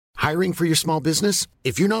Hiring for your small business?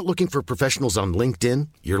 If you're not looking for professionals on LinkedIn,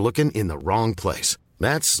 you're looking in the wrong place.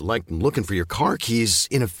 That's like looking for your car keys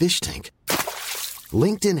in a fish tank.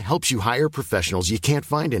 LinkedIn helps you hire professionals you can't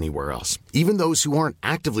find anywhere else, even those who aren't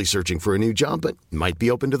actively searching for a new job but might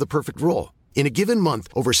be open to the perfect role. In a given month,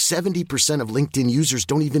 over 70% of LinkedIn users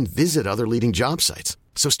don't even visit other leading job sites.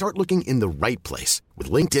 So start looking in the right place.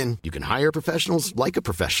 With LinkedIn, you can hire professionals like a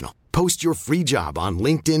professional. Post your free job on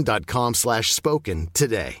linkedin.com/spoken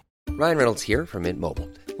today. Ryan Reynolds here from Mint Mobile.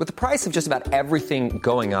 With the price of just about everything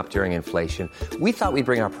going up during inflation, we thought we'd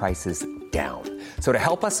bring our prices down. So to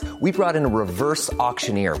help us, we brought in a reverse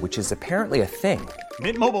auctioneer, which is apparently a thing.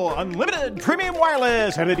 Mint Mobile Unlimited Premium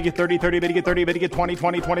Wireless. How to get 30, 30, bit to get 30, bit to get 20,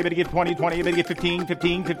 20, 20, bit to get 20, 20, bit to get 15,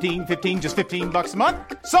 15, 15, 15, just $15 a month?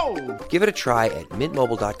 Sold! Give it a try at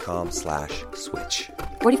mintmobile.com/switch.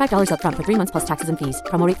 $45 up front for 3 months plus taxes and fees.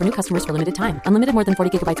 Promo rate for new customers for limited time. Unlimited more than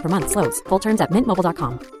 40 gigabytes per month. Slows full terms at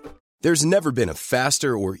mintmobile.com. There's never been a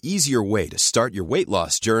faster or easier way to start your weight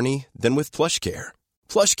loss journey than with PlushCare.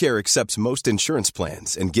 PlushCare accepts most insurance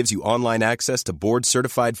plans and gives you online access to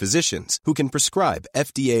board-certified physicians who can prescribe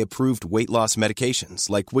FDA-approved weight loss medications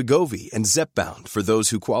like Wegovy and Zepbound for those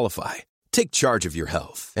who qualify. Take charge of your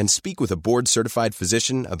health and speak with a board-certified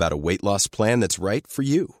physician about a weight loss plan that's right for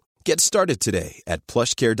you. Get started today at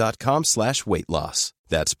plushcare.com/weight loss.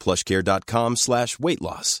 That's plushcare.com/weight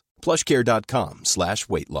loss.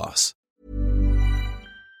 plushcare.com/weight loss.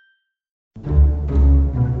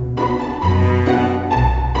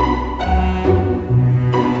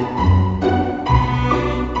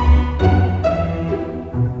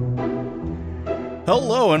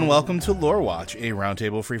 Hello and welcome to Lore Watch, a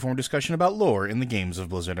roundtable freeform discussion about lore in the games of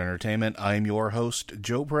Blizzard Entertainment. I am your host,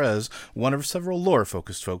 Joe Perez, one of several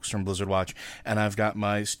lore-focused folks from Blizzard Watch, and I've got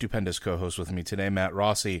my stupendous co-host with me today, Matt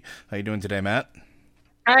Rossi. How you doing today, Matt?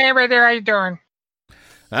 Hi, everybody. How you doing?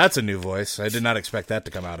 That's a new voice. I did not expect that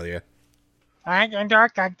to come out of you. I can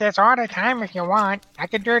talk like this all the time if you want. I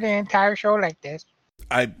could do the entire show like this.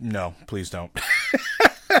 No, please don't.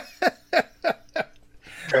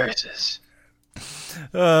 Versus.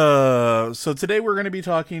 So today we're going to be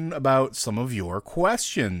talking about some of your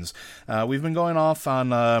questions. We've been going off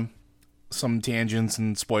on some tangents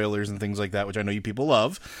and spoilers and things like that, which I know you people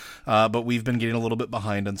love, but we've been getting a little bit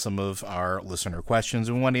behind on some of our listener questions,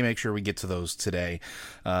 and we want to make sure we get to those today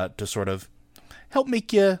to sort of help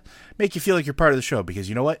make you feel like you're part of the show, because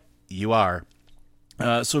you know what? You are.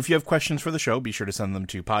 So if you have questions for the show, be sure to send them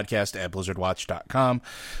to podcast@blizzardwatch.com.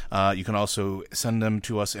 You can also send them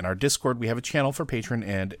to us in our Discord. We have a channel for patron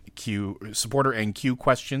and supporter and Q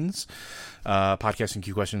questions, podcast and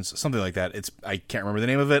Q questions, something like that. I can't remember the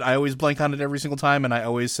name of it. I always blank on it every single time, and I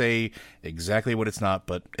always say exactly what it's not,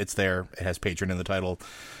 but it's there. It has patron in the title.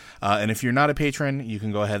 And if you're not a patron, you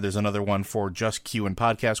can go ahead. There's another one for just Q and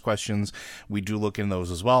podcast questions. We do look in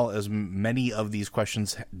those as well, as many of these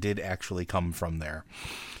questions did actually come from there.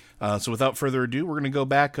 So without further ado, we're going to go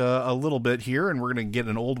back a little bit here, and we're going to get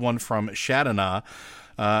an old one from Shadana.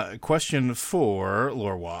 Question for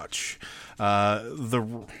Lore Watch.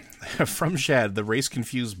 From Shad, the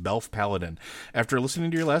race-confused Belf Paladin. After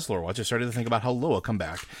listening to your last Lore Watch, I started to think about how Loa come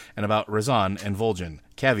back, and about Razan and Vol'jin.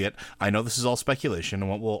 Caveat, I know this is all speculation,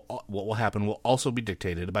 and what will happen will also be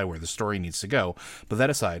dictated by where the story needs to go. But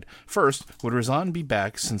that aside, first, would Razan be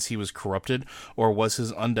back since he was corrupted, or was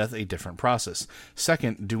his undeath a different process?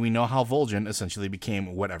 Second, do we know how Vol'jin essentially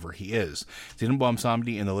became whatever he is? Didn't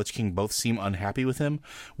Bwomsamdi and the Lich King both seem unhappy with him?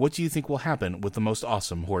 What do you think will happen with the most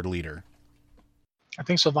awesome Horde leader? I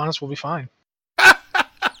think Sylvanas will be fine.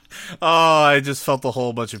 Oh, I just felt a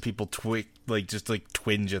whole bunch of people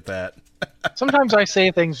twinge at that. Sometimes I say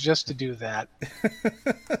things just to do that.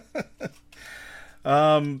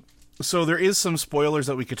 So there is some spoilers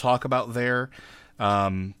that we could talk about there.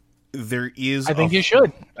 There is. I think you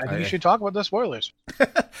should. I think you should talk about the spoilers.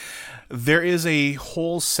 There is a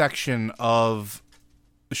whole section of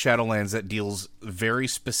Shadowlands that deals very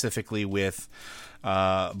specifically with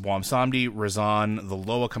Bwomsamdi, Razan, the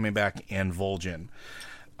Loa coming back, and Vol'jin.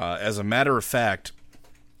 As a matter of fact,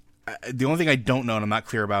 the only thing I don't know and I'm not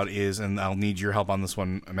clear about is, and I'll need your help on this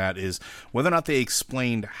one, Matt, is whether or not they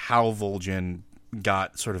explained how Vol'jin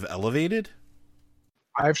got sort of elevated.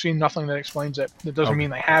 I've seen nothing that explains it. It doesn't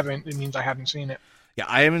mean I haven't. It means I haven't seen it. Yeah,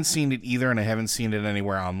 I haven't seen it either, and I haven't seen it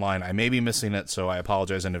anywhere online. I may be missing it, so I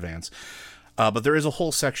apologize in advance. But there is a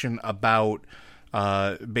whole section about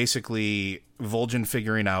basically Vol'jin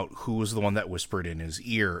figuring out who was the one that whispered in his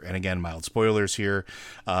ear. And again, mild spoilers here.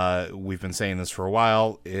 We've been saying this for a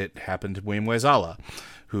while. It happened to William Waisala,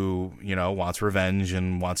 who, wants revenge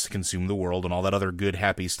and wants to consume the world and all that other good,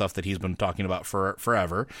 happy stuff that he's been talking about for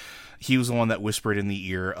forever. He was the one that whispered in the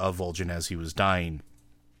ear of Vol'jin as he was dying.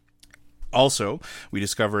 Also, we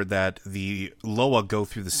discovered that the Loa go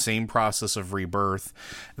through the same process of rebirth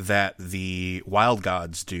that the wild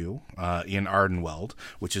gods do in Ardenweld,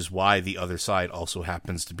 which is why the other side also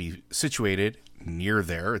happens to be situated near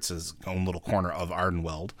there. It's his own little corner of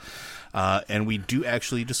Ardenweld. And we do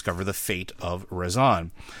actually discover the fate of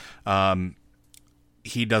Razan.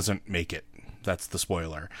 He doesn't make it. That's the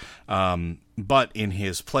spoiler. But in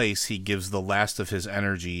his place, he gives the last of his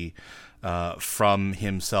energy from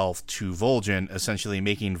himself to Vol'jin, essentially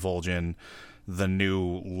making Vol'jin the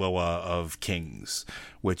new Loa of Kings,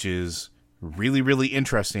 which is really, really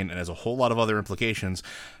interesting and has a whole lot of other implications.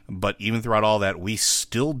 But even throughout all that, we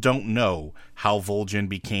still don't know how Vol'jin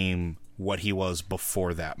became what he was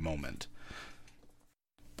before that moment.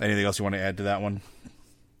 Anything else you want to add to that one?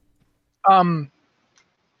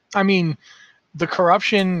 I mean, the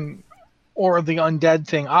corruption or the undead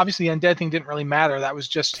thing. Obviously, the undead thing didn't really matter. That was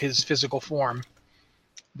just his physical form.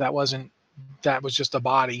 That was just a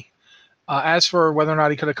body. As for whether or not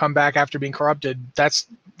he could have come back after being corrupted, that's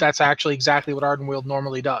actually exactly what Ardenweald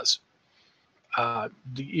normally does.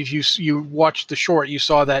 If you watched the short, you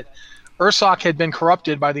saw that Ursoc had been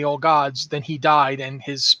corrupted by the old gods, then he died, and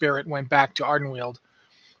his spirit went back to Ardenweald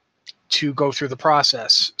to go through the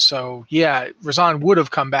process. So, yeah, Razan would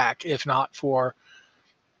have come back if not for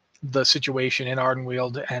the situation in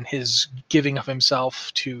Ardenweald and his giving of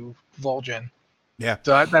himself to Vol'jin. Yeah.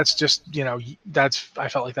 So that's just, I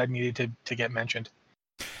felt like that needed to get mentioned.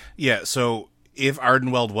 Yeah, so if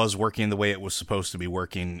Ardenweld was working the way it was supposed to be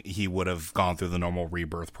working, he would have gone through the normal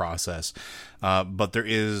rebirth process. But there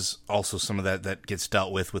is also some of that gets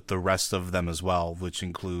dealt with the rest of them as well, which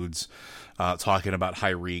includes talking about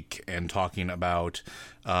Hyreek and talking about...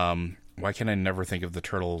 why can I never think of the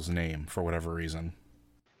turtle's name for whatever reason?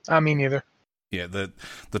 Me neither. Yeah, the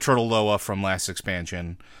turtle Loa from last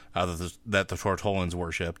expansion that the Tortolans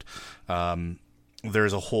worshipped.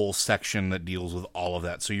 There's a whole section that deals with all of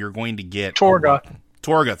that. So you're going to get... Torga,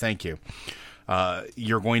 thank you.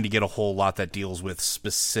 You're going to get a whole lot that deals with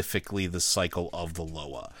specifically the cycle of the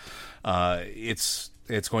Loa. It's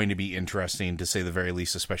going to be interesting, to say the very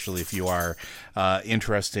least, especially if you are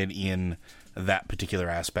interested in that particular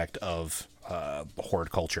aspect of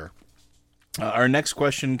Horde culture. Our next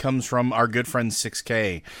question comes from our good friend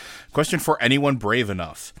 6K. Question for anyone brave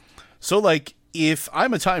enough. So, if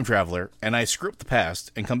I'm a time traveler and I screw up the past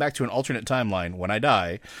and come back to an alternate timeline when I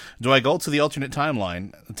die, do I go to the alternate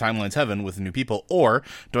timeline, the timeline's heaven with new people, or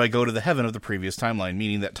do I go to the heaven of the previous timeline,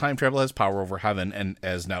 meaning that time travel has power over heaven and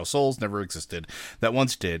as now souls never existed that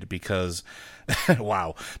once did because,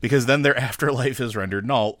 wow, because then their afterlife is rendered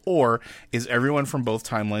null, or is everyone from both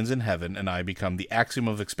timelines in heaven and I become the axiom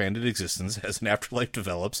of expanded existence as an afterlife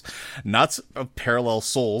develops, not of parallel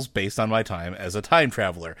souls based on my time as a time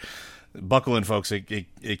traveler? Buckle in, folks.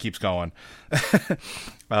 It keeps going.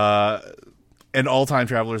 And all time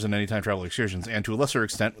travelers and any time travel excursions, and to a lesser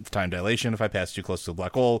extent with time dilation, if I pass too close to a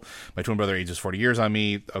black hole, my twin brother ages 40 years on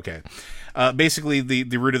me. Okay. Basically,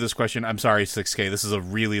 the root of this question, I'm sorry, 6K, this is a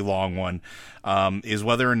really long one, is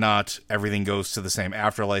whether or not everything goes to the same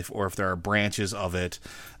afterlife, or if there are branches of it,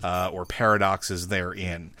 or paradoxes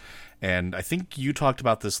therein. And I think you talked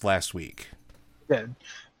about this last week. Yeah.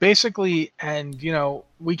 Basically, and,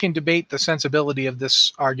 we can debate the sensibility of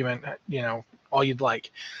this argument, all you'd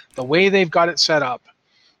like. The way they've got it set up,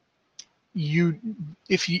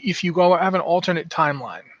 if you go have an alternate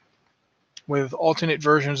timeline with alternate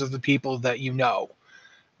versions of the people that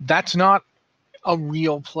that's not a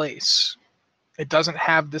real place. It doesn't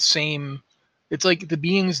have the same... It's like the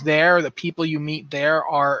beings there, the people you meet there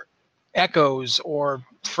are echoes or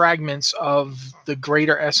fragments of the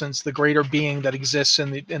greater essence, the greater being that exists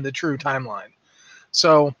in the true timeline.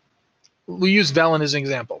 So we use Velen as an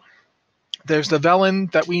example. There's the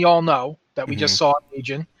Velen that we all know, that we just saw in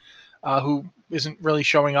Legion, who isn't really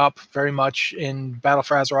showing up very much in Battle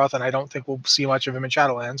for Azeroth, and I don't think we'll see much of him in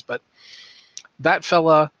Shadowlands, but that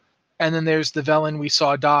fella, and then there's the Velen we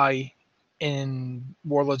saw die in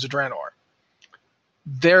Warlords of Draenor.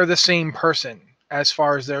 They're the same person as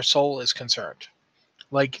far as their soul is concerned.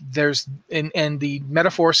 There's and the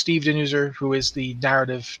metaphor Steve Denuser, who is the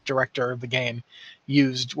narrative director of the game,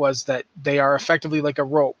 used was that they are effectively like a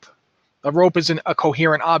rope. A rope isn't a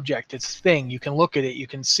coherent object. It's a thing. You can look at it, you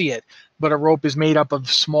can see it, but a rope is made up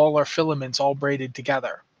of smaller filaments all braided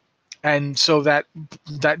together. And so that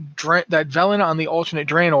Velen on the alternate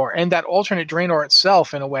Draenor, and that alternate Draenor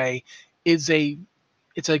itself, in a way, is a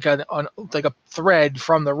it's like like a thread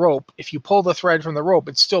from the rope. If you pull the thread from the rope,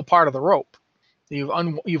 it's still part of the rope.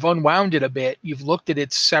 You've unwound it a bit. You've looked at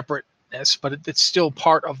its separateness, but it's still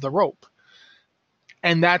part of the rope.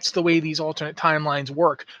 And that's the way these alternate timelines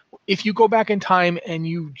work. If you go back in time and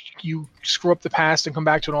you screw up the past and come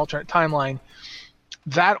back to an alternate timeline,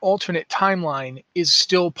 that alternate timeline is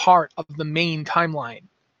still part of the main timeline.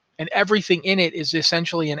 And everything in it is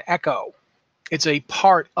essentially an echo. It's a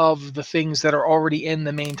part of the things that are already in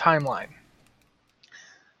the main timeline.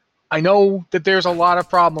 I know that there's a lot of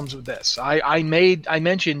problems with this. I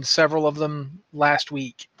mentioned several of them last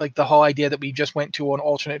week, like the whole idea that we just went to an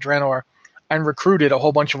alternate Draenor and recruited a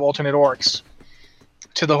whole bunch of alternate orcs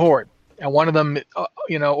to the Horde. And one of them,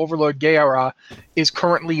 Overlord Gaera, is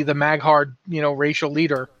currently the Maghard, racial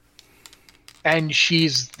leader. And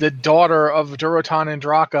she's the daughter of Durotan and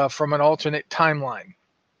Draka from an alternate timeline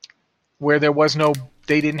where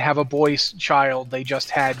they didn't have a boy child, they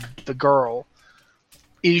just had the girl.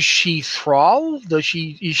 Is she Thrall? Is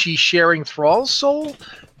she sharing Thrall's soul?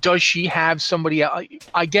 Does she have somebody else?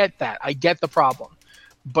 I get that. I get the problem.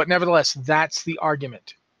 But nevertheless, that's the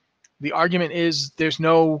argument. The argument is there's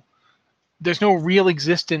no real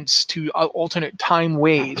existence to alternate time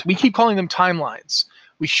ways. We keep calling them timelines.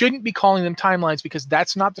 We shouldn't be calling them timelines because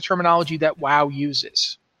that's not the terminology that WoW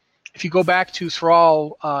uses. If you go back to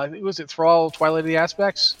Thrall, was it Thrall Twilight of the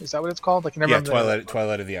Aspects? Is that what it's called?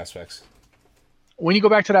 Twilight of the Aspects. When you go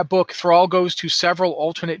back to that book, Thrall goes to several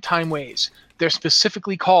alternate time ways. They're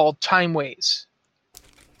specifically called time ways.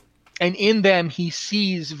 And in them, he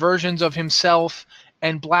sees versions of himself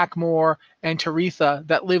and Blackmore and Taretha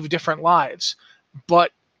that live different lives.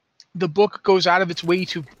 But the book goes out of its way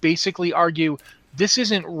to basically argue this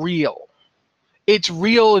isn't real. It's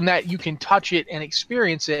real in that you can touch it and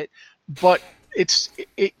experience it, but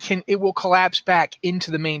it will collapse back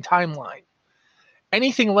into the main timeline.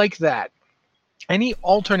 Anything like that, any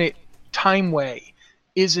alternate time way,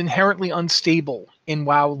 is inherently unstable in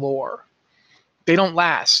WoW lore. They don't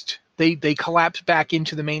last. They collapse back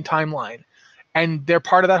into the main timeline. And they're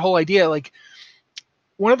part of that whole idea. Like,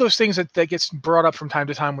 one of those things that gets brought up from time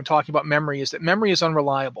to time when talking about memory is that memory is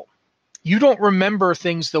unreliable. You don't remember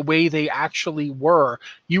things the way they actually were.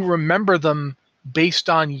 You remember them based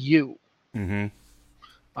on you.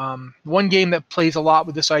 Mm-hmm. One game that plays a lot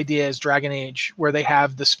with this idea is Dragon Age, where they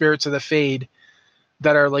have the spirits of the Fade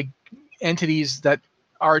that are like entities that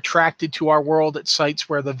are attracted to our world at sites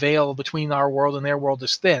where the veil between our world and their world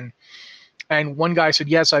is thin. And one guy said,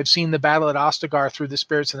 yes, I've seen the battle at Ostagar through the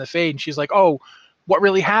spirits of the Fade. And she's like, oh, what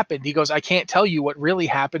really happened? He goes, I can't tell you what really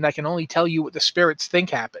happened. I can only tell you what the spirits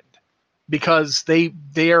think happened. Because they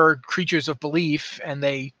are creatures of belief and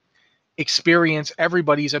they experience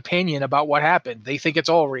everybody's opinion about what happened. They think it's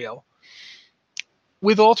all real.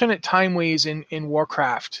 With alternate time ways in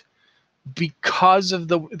Warcraft, because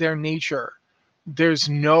of their nature, there's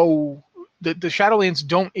the Shadowlands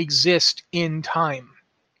don't exist in time.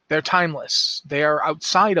 They're timeless. They are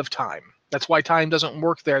outside of time. That's why time doesn't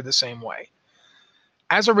work there the same way.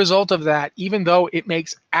 As a result of that, even though it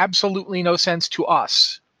makes absolutely no sense to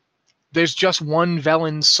us, there's just one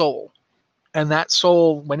Velen soul. And that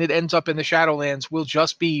soul, when it ends up in the Shadowlands, will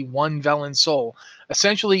just be one Velen soul.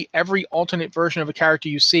 Essentially, every alternate version of a character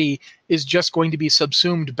you see is just going to be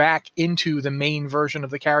subsumed back into the main version of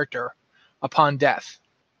the character upon death.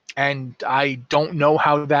 And I don't know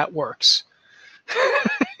how that works.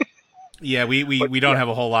 Yeah, we don't have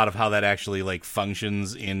a whole lot of how that actually like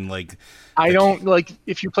functions in like... I don't, like,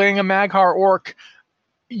 if you're playing a Maghar orc,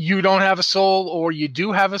 you don't have a soul, or you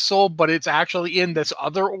do have a soul, but it's actually in this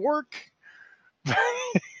other orc.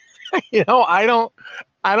 I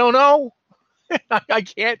don't know. I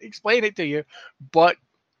can't explain it to you, but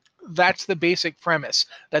that's the basic premise,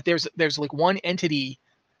 that there's like one entity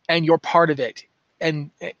and you're part of it.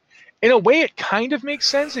 And in a way, it kind of makes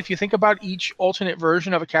sense if you think about each alternate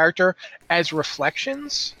version of a character as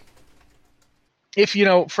reflections. If,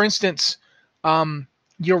 for instance,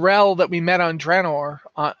 Yrel that we met on Draenor,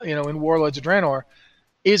 in Warlords of Draenor,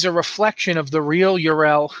 is a reflection of the real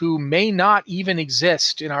Yrel who may not even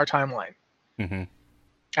exist in our timeline. Mm-hmm.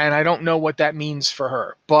 And I don't know what that means for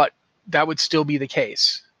her, but that would still be the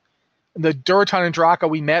case. The Durotan and Draka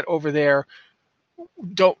we met over there,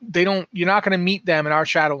 you're not going to meet them in our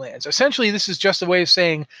Shadowlands. Essentially, this is just a way of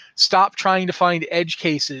saying, stop trying to find edge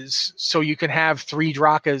cases so you can have 3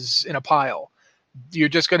 Drakas in a pile. You're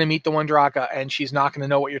just going to meet the one Draka, and she's not going to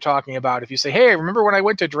know what you're talking about. If you say, hey, remember when I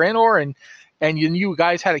went to Draenor and you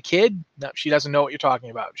guys had a kid? No, she doesn't know what you're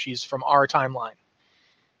talking about. She's from our timeline,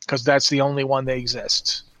 because that's the only one that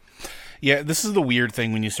exists. Yeah, this is the weird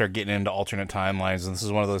thing when you start getting into alternate timelines, and this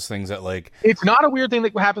is one of those things that, like... It's not a weird thing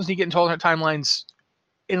that happens when you get into alternate timelines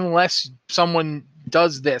unless someone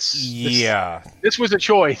does this. Yeah. This was a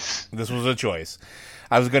choice. This was a choice.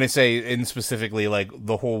 I was going to say, in specifically, like,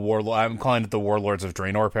 the whole I'm calling it the Warlords of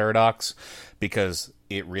Draenor paradox, because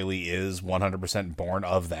it really is 100% born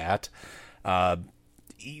of that.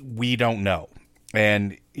 We don't know.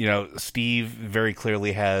 And, you know, Steve very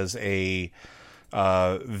clearly has a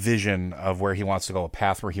vision of where he wants to go, a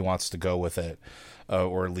path where he wants to go with it,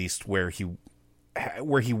 or at least where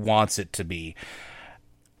he wants it to be.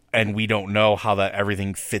 And we don't know how that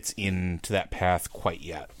everything fits into that path quite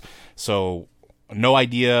yet. So no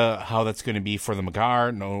idea how that's going to be for the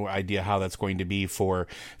Magar. No idea how that's going to be for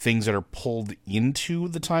things that are pulled into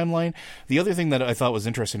the timeline. The other thing that I thought was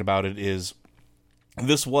interesting about it is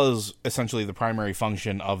this was essentially the primary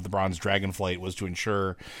function of the Bronze Dragon Flight, was to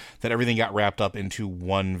ensure that everything got wrapped up into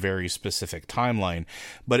one very specific timeline.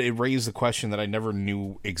 But it raised the question that I never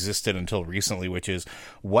knew existed until recently, which is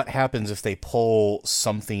what happens if they pull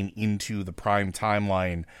something into the prime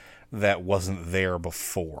timeline that wasn't there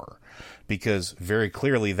before? Because very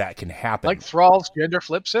clearly that can happen. Like Thrall's gender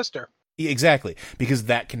flip sister. Exactly, because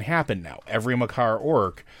that can happen now. Every Makar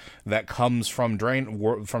orc that comes from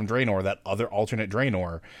Draenor, that other alternate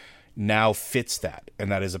Draenor, now fits that,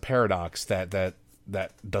 and that is a paradox that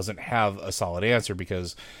doesn't have a solid answer,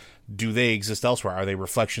 because do they exist elsewhere? Are they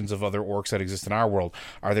reflections of other orcs that exist in our world?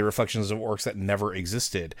 Are they reflections of orcs that never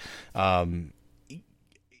existed?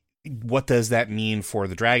 What does that mean for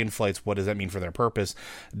the Dragonflights? What does that mean for their purpose?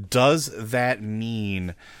 Does that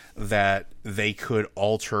mean that they could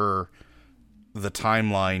alter the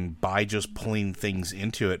timeline by just pulling things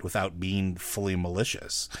into it without being fully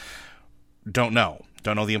malicious? Don't know.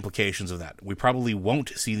 Don't know the implications of that. We probably won't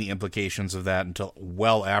see the implications of that until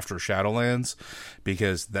well after Shadowlands,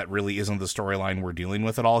 because that really isn't the storyline we're dealing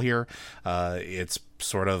with at all here. It's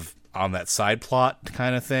sort of on that side plot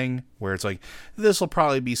kind of thing, where it's like, this will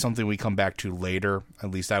probably be something we come back to later,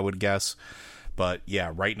 at least I would guess. But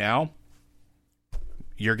yeah, right now,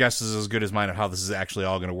 your guess is as good as mine of how this is actually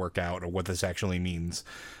all going to work out, or what this actually means,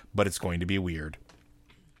 but it's going to be weird.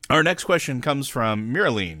 Our next question comes from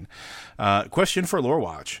Miraline. Question for Lore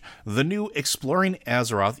Watch. The new Exploring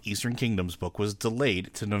Azeroth Eastern Kingdoms book was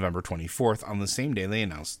delayed to November 24th on the same day they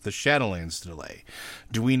announced the Shadowlands delay.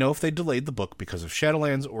 Do we know if they delayed the book because of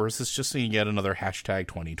Shadowlands, or is this just yet another hashtag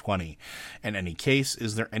 2020? In any case,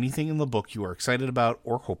 is there anything in the book you are excited about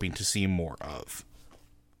or hoping to see more of?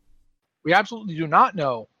 We absolutely do not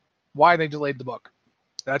know why they delayed the book.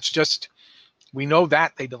 That's just, we know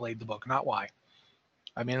that they delayed the book, not why.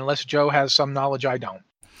 I mean, unless Joe has some knowledge I don't.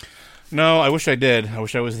 No, I wish I did. I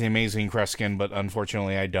wish I was the amazing Kreskin, but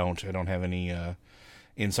unfortunately I don't. I don't have any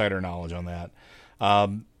insider knowledge on that. I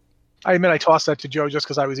admit I tossed that to Joe just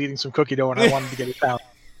because I was eating some cookie dough and I wanted to get it out.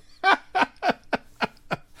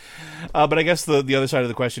 But I guess the other side of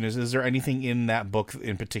the question is there anything in that book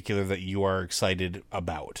in particular that you are excited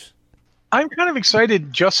about? I'm kind of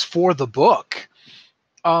excited just for the book.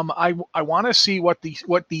 I want to see what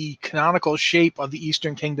the canonical shape of the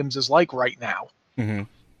Eastern Kingdoms is like right now. Mm-hmm.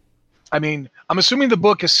 I mean, I'm assuming the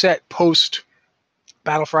book is set post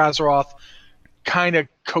Battle for Azeroth, kind of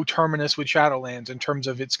coterminous with Shadowlands in terms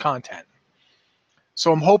of its content.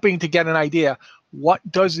 So I'm hoping to get an idea. What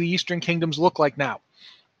does the Eastern Kingdoms look like now?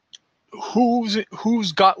 Who's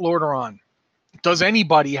got Lordaeron? Does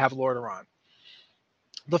anybody have Lordaeron?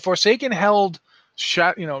 The Forsaken held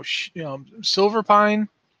Silverpine,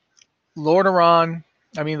 Lordaeron.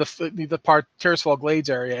 I mean the part Terrasfall Glades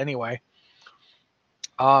area anyway.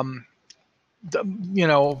 I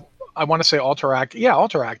want to say Alterac. Yeah,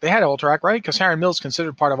 Alterac. They had Alterac, right? Because Harren Mill's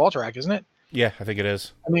considered part of Alterac, isn't it? Yeah, I think it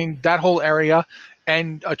is. I mean, that whole area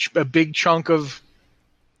and a big chunk of,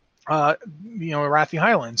 Arathi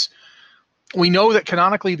Highlands. We know that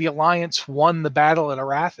canonically the Alliance won the battle at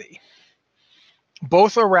Arathi.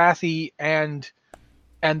 Both Arathi and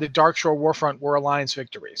the Darkshore Warfront were Alliance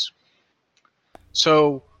victories.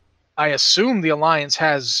 So I assume the Alliance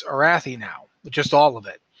has Arathi now, just all of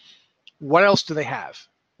it. What else do they have?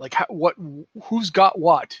 Like, who's got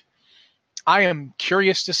what? I am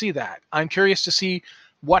curious to see that. I'm curious to see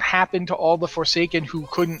what happened to all the Forsaken who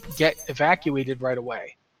couldn't get evacuated right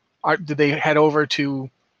away. Did they head over to...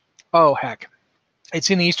 Oh, heck.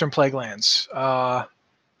 It's in the Eastern Plaguelands.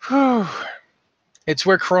 It's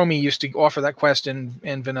where Chromie used to offer that quest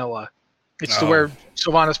in vanilla. It's to where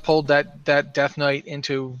Sylvanas pulled that Death Knight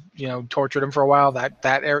into, tortured him for a while,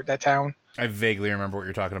 that town. I vaguely remember what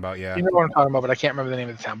you're talking about, yeah. You know what I'm talking about, but I can't remember the name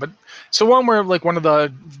of the town. But it's the one where, like, one of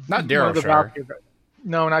the... Not Darrowshire.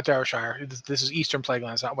 No, not Darrowshire. This is Eastern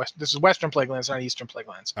Plaguelands, not West. This is Western Plaguelands, not Eastern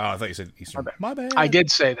Plaguelands. Oh, I thought you said Eastern. My bad. I did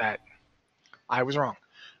say that. I was wrong.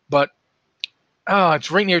 But it's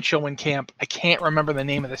right near Chillwind Camp. I can't remember the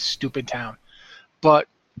name of this stupid town. But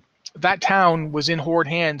that town was in Horde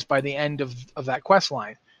hands by the end of that quest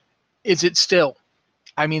line. Is it still?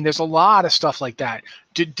 I mean, there's a lot of stuff like that.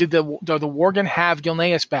 Did the Worgen have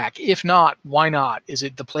Gilneas back? If not, why not? Is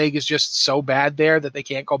it the plague is just so bad there that they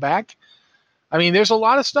can't go back? I mean, there's a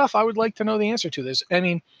lot of stuff I would like to know the answer to this. I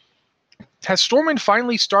mean, has Stormwind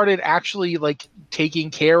finally started actually like taking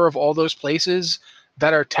care of all those places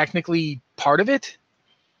that are technically part of it?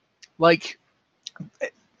 Like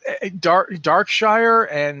Darkshire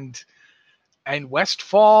and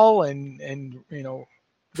Westfall and you know,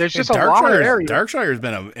 there's just a lot of areas. Darkshire's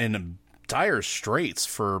been in dire straits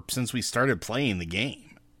since we started playing the game.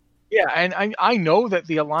 Yeah, and I know that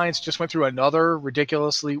the Alliance just went through another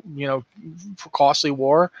ridiculously, you know, costly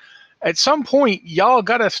war. At some point, y'all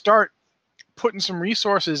got to start putting some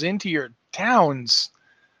resources into your towns.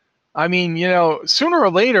 I mean, you know, sooner or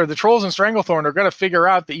later, the Trolls and Stranglethorn are going to figure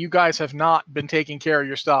out that you guys have not been taking care of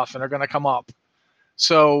your stuff and are going to come up.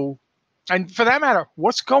 So, and for that matter,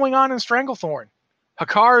 what's going on in Stranglethorn?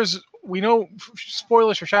 Hakar's, we know,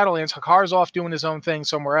 spoilers for Shadowlands, Hakar's off doing his own thing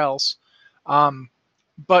somewhere else.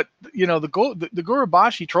 But, you know, the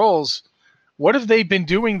Gurubashi trolls, what have they been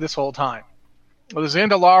doing this whole time? Well, the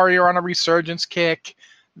Zandalari are on a resurgence kick.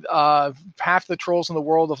 Half the trolls in the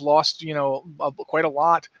world have lost, you know, quite a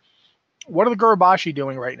lot. What are the Gurubashi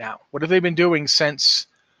doing right now? What have they been doing since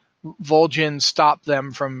Vol'jin stopped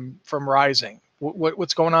them from rising?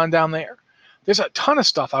 What's going on down there? There's a ton of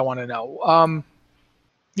stuff I want to know.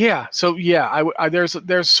 Yeah, so yeah,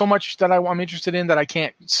 there's so much that I'm interested in that I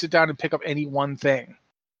can't sit down and pick up any one thing.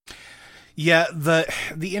 Yeah,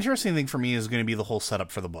 the interesting thing for me is going to be the whole setup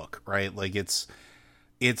for the book, right? Like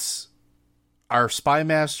it's our spy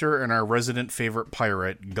master and our resident favorite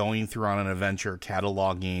pirate going through on an adventure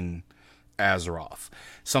cataloging Azeroth.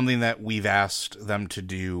 Something that we've asked them to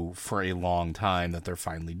do for a long time that they're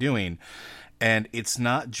finally doing. And it's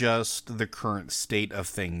not just the current state of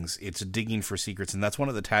things, it's digging for secrets. And that's one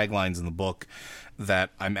of the taglines in the book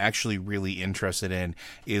that I'm actually really interested in,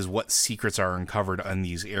 is what secrets are uncovered in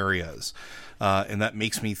these areas. And that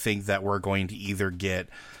makes me think that we're going to either get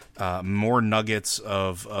more nuggets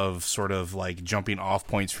of sort of like jumping off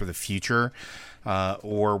points for the future,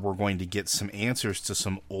 or we're going to get some answers to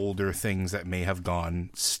some older things that may have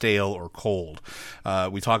gone stale or cold.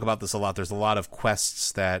 We talk about this a lot. There's a lot of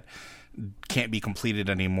quests that can't be completed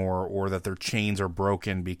anymore, or that their chains are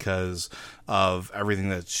broken because of everything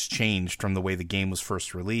that's changed from the way the game was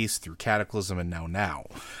first released through Cataclysm and now.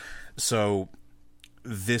 So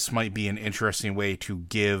this might be an interesting way to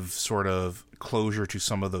give sort of closure to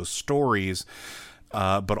some of those stories,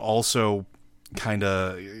 but also kind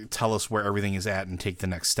of tell us where everything is at and take the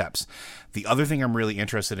next steps. The other thing I'm really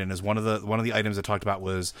interested in is one of the items I talked about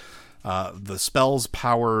was the spells,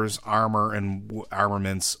 powers, armor, and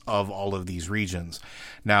armaments of all of these regions.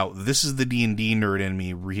 Now, this is the D&D nerd in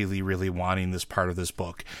me really, really wanting this part of this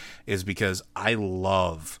book, is because I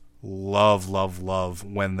love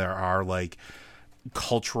when there are like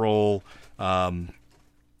cultural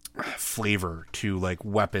flavor to like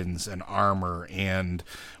weapons and armor, and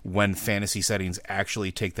when fantasy settings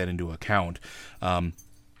actually take that into account.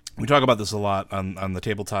 We talk about this a lot on the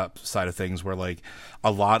tabletop side of things, where like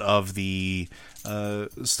a lot of the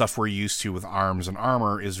stuff we're used to with arms and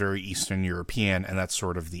armor is very Eastern European, and that's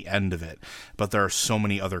sort of the end of it. But there are so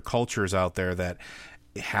many other cultures out there that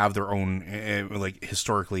have their own, like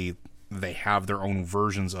historically, they have their own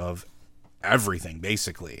versions of everything,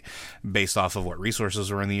 basically, based off of what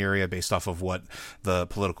resources were in the area, based off of what the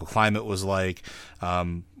political climate was like.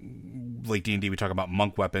 Like D&D, we talk about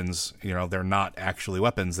monk weapons. You know, they're not actually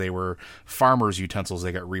weapons. They were farmers' utensils.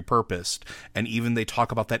 They got repurposed. And even they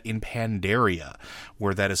talk about that in Pandaria,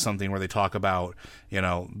 where that is something where they talk about, you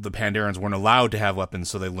know, the Pandarians weren't allowed to have weapons,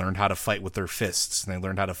 so they learned how to fight with their fists, and they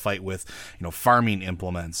learned how to fight with, you know, farming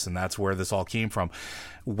implements, and that's where this all came from.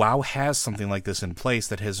 WoW has something like this in place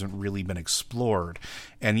that hasn't really been explored.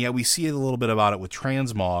 And yeah, we see a little bit about it with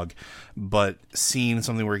Transmog, but seeing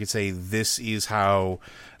something where you could say, this is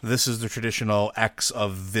the traditional X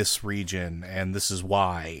of this region, and this is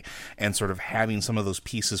why, and sort of having some of those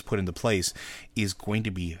pieces put into place is going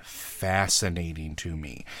to be fascinating to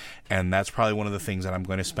me. And that's probably one of the things that I'm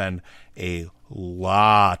going to spend a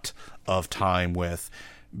lot of time with,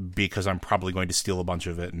 because I'm probably going to steal a bunch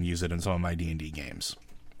of it and use it in some of my D&D games.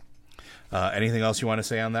 Anything else you want to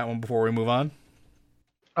say on that one before we move on?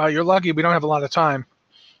 You're lucky we don't have a lot of time,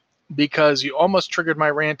 because you almost triggered my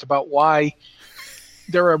rant about why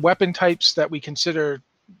there are weapon types that we consider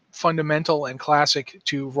fundamental and classic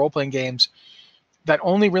to role-playing games that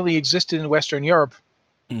only really existed in Western Europe,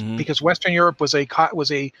 because Western Europe was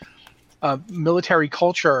a military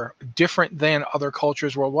culture different than other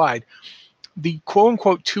cultures worldwide. The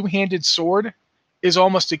quote-unquote two-handed sword is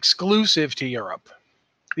almost exclusive to Europe.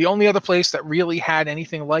 The only other place that really had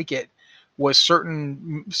anything like it was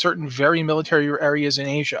certain very military areas in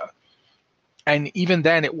Asia. And even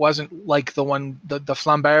then, it wasn't like the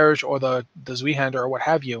Flamberge or the Zweihander or what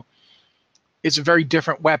have you. It's a very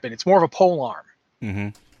different weapon. It's more of a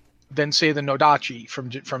polearm than, say, the Nodachi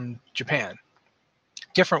from Japan.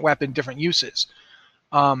 Different weapon, different uses.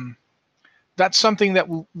 That's something that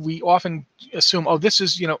we often assume, oh, this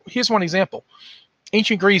is, here's one example.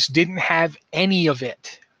 Ancient Greece didn't have any of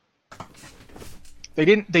it.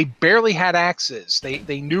 They barely had axes.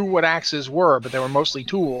 They knew what axes were, but they were mostly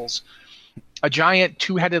tools. A giant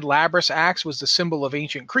two-headed labrys axe was the symbol of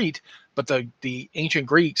ancient Crete, but the ancient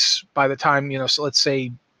Greeks, by the time, so let's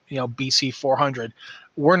say, BC 400,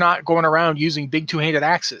 were not going around using big two-handed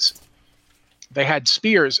axes. They had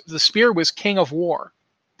spears. The spear was king of war.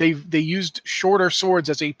 They used shorter swords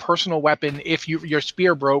as a personal weapon if your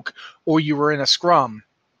spear broke or you were in a scrum.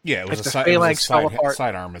 Yeah, it was a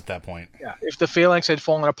sidearm at that point. Yeah, if the phalanx had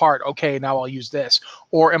fallen apart, okay, now I'll use this.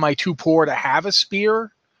 Or am I too poor to have a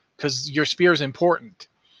spear? Because your spear is important.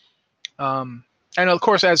 And of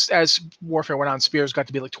course, as warfare went on, spears got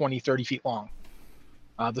to be like 20, 30 feet long.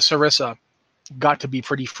 The sarissa got to be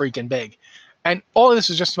pretty freaking big. And all of this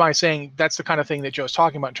is just my saying that's the kind of thing that Joe's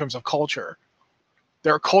talking about in terms of culture.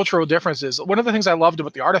 There are cultural differences. One of the things I loved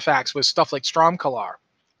about the artifacts was stuff like Stromkalar,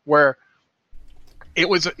 where it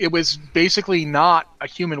was basically not a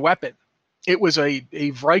human weapon. It was a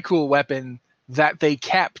Vrykul weapon that they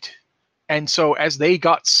kept. And so as they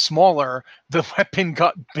got smaller, the weapon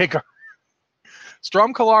got bigger.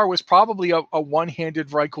 Stromkalar was probably a one-handed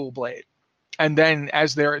Vrykul blade. And then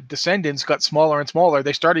as their descendants got smaller and smaller,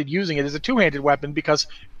 they started using it as a two-handed weapon because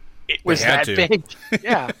it was that big.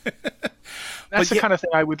 Yeah. That's the kind of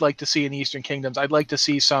thing I would like to see in the Eastern Kingdoms. I'd like to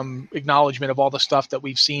see some acknowledgement of all the stuff that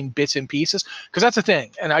we've seen bits and pieces, because that's the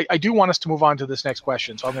thing. And I do want us to move on to this next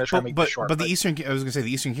question, so I'm going to try to make this short. But the Eastern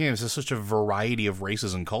Kingdoms is such a variety of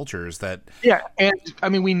races and cultures that... Yeah, and I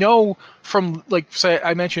mean, we know from, like, say,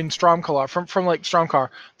 I mentioned Stromkalar, from like Stromkar,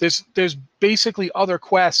 there's basically other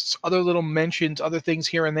quests, other little mentions, other things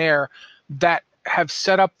here and there that have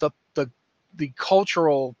set up the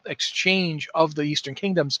cultural exchange of the Eastern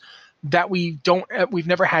Kingdoms that we've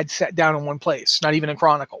never had set down in one place, not even in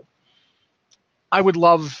Chronicle. I would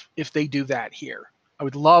love if they do that here. I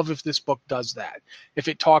would love if this book does that. If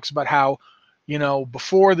it talks about how,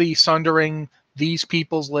 before the Sundering, these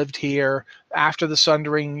peoples lived here. After the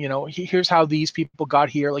Sundering, here's how these people got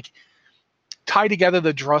here. Like, tie together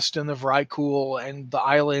the Drust and the Vrykul and the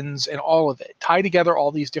islands and all of it. Tie together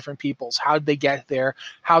all these different peoples. How'd they get there?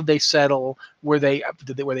 How'd they settle? Were they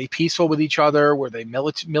peaceful with each other? Were they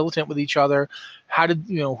militant with each other? How did,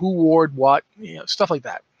 who warred what? Stuff like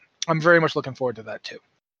that. I'm very much looking forward to that too.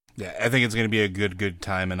 Yeah, I think it's going to be a good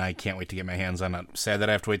time, and I can't wait to get my hands on it. Sad that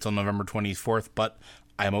I have to wait till November 24th, but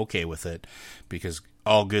I'm okay with it because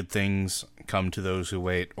all good things come to those who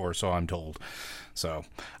wait, or so I'm told. So,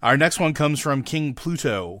 our next one comes from King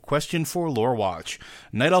Pluto. Question for Lore Watch.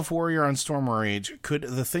 Night Elf Warrior on Storm Rage. Could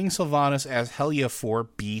the thing Sylvanas as Helia for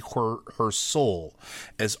be her soul?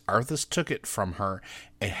 As Arthas took it from her,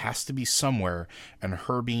 it has to be somewhere, and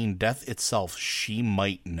her being death itself, she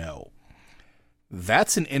might know.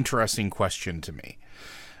 That's an interesting question to me,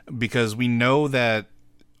 because we know that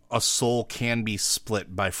a soul can be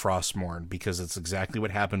split by Frostmourne, because it's exactly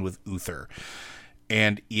what happened with Uther.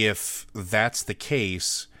 And if that's the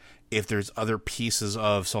case, if there's other pieces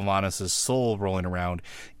of Sylvanas' soul rolling around,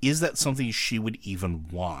 is that something she would even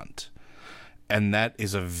want? And that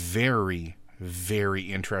is a very, very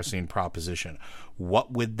interesting proposition.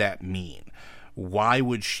 What would that mean? Why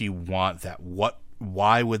would she want that?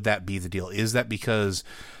 Why would that be the deal? Is that because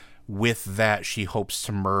with that she hopes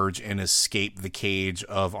to merge and escape the cage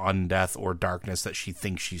of undeath or darkness that she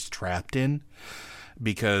thinks she's trapped in?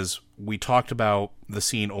 Because we talked about the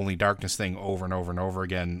seeing only darkness thing over and over and over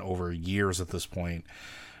again over years at this point.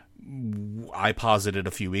 I posited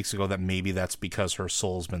a few weeks ago that maybe that's because her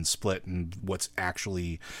soul's been split, and what's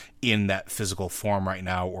actually in that physical form right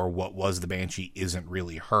now, or what was the Banshee, isn't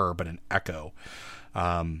really her, but an echo.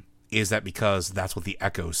 Is that because that's what the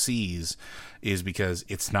echo sees, is because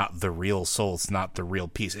it's not the real soul, it's not the real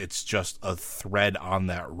piece, it's just a thread on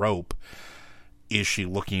that rope? Is she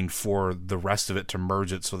looking for the rest of it to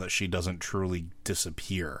merge it so that she doesn't truly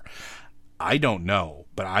disappear? I don't know,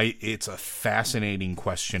 but it's a fascinating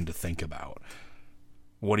question to think about.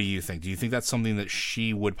 What do you think? Do you think that's something that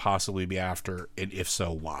she would possibly be after? And if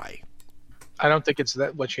so, why? I don't think it's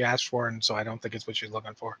what she asked for, and so I don't think it's what she's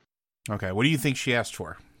looking for. Okay, what do you think she asked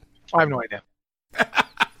for? I have no idea.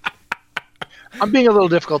 I'm being a little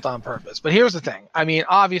difficult on purpose, but here's the thing. I mean,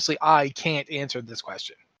 obviously, I can't answer this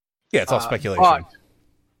question. Yeah, it's all speculation.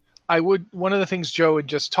 But one of the things Joe had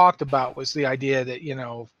just talked about was the idea that,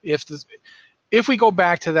 if we go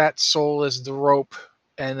back to that soul as the rope,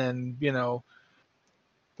 and then,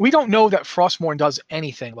 we don't know that Frostmourne does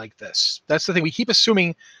anything like this. That's the thing. We keep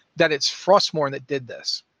assuming that it's Frostmourne that did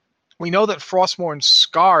this. We know that Frostmourne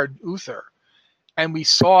scarred Uther, and we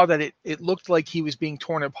saw that it looked like he was being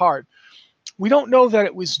torn apart. We don't know that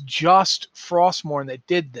it was just Frostmourne that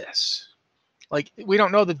did this. Like, we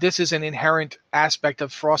don't know that this is an inherent aspect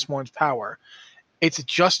of Frostmourne's power. It's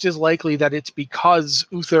just as likely that it's because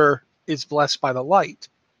Uther is blessed by the light.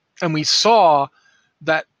 And we saw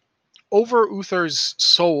that over Uther's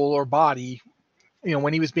soul or body,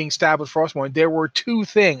 when he was being stabbed with Frostmourne, there were two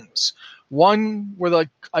things. One were like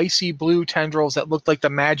icy blue tendrils that looked like the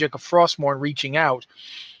magic of Frostmourne reaching out.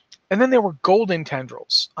 And then there were golden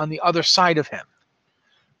tendrils on the other side of him.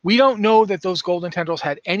 We don't know that those golden tendrils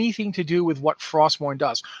had anything to do with what Frostmourne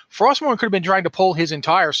does. Frostmourne could have been trying to pull his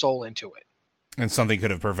entire soul into it. And something could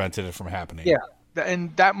have prevented it from happening. Yeah,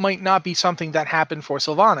 and that might not be something that happened for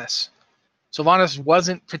Sylvanas. Sylvanas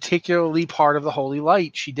wasn't particularly part of the Holy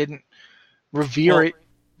Light. She didn't revere it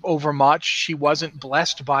over much. She wasn't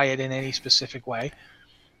blessed by it in any specific way.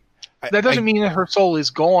 That doesn't mean that her soul is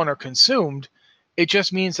gone or consumed. It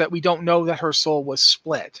just means that we don't know that her soul was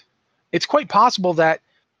split. It's quite possible that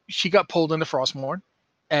she got pulled into Frostmourne,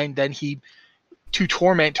 and then he, to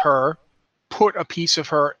torment her, put a piece of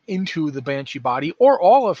her into the Banshee body, or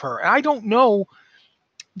all of her. And I don't know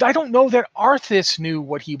that Arthas knew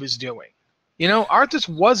what he was doing. Arthas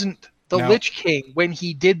wasn't the Lich King when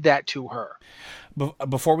he did that to her.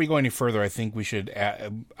 Before we go any further, I think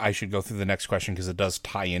I should go through the next question because it does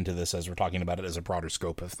tie into this as we're talking about it as a broader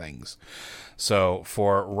scope of things. So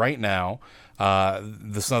for right now,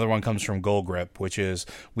 this another one comes from Goldgrip, which is,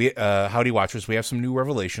 howdy watchers, we have some new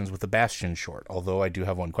revelations with the Bastion short, although I do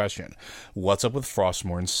have one question. What's up with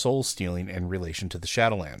Frostmourne's soul stealing in relation to the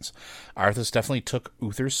Shadowlands? Arthas definitely took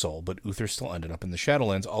Uther's soul, but Uther still ended up in the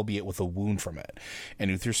Shadowlands, albeit with a wound from it.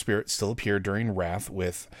 And Uther's spirit still appeared during Wrath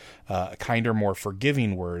with kinder, more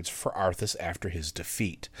forgiving words for Arthas after his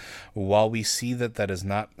defeat. While we see that is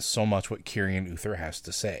not so much what Kyrian Uther has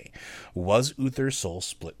to say. Was Uther's soul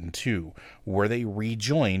split in two? Were they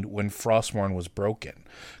rejoined when Frostmourne was broken?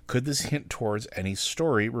 Could this hint towards any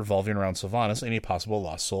story revolving around Sylvanas and a possible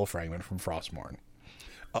lost soul fragment from Frostmourne?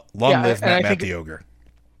 Long live Matt the Ogre.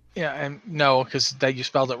 Yeah, and no, because you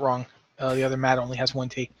spelled it wrong. The other Matt only has one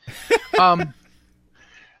T.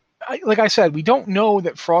 Like I said, we don't know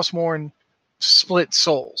that Frostmourne split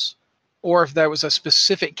souls, or if there was a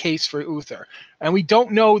specific case for Uther. And we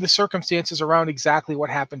don't know the circumstances around exactly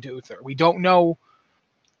what happened to Uther. We don't know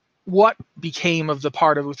what became of the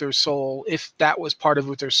part of Uther's soul, if that was part of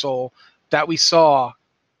Uther's soul that we saw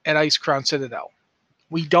at Icecrown Citadel.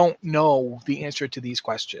 We don't know the answer to these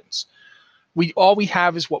questions. All we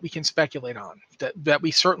have is what we can speculate on. That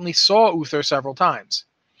we certainly saw Uther several times.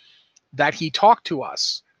 That he talked to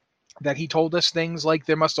us. That he told us things like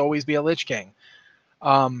there must always be a Lich King.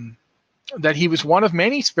 That he was one of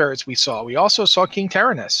many spirits we saw. We also saw King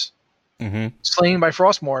Tyrannus. Slain by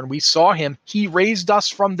Frostmourne. We saw him. He raised us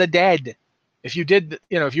from the dead. If you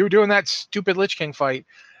were doing that stupid Lich King fight,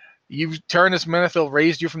 Tyrannus Menethil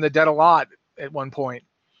raised you from the dead a lot at one point.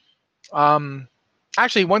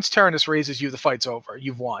 Actually, once Tyrannus raises you, the fight's over.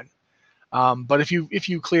 You've won. But if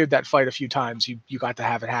you cleared that fight a few times, you got to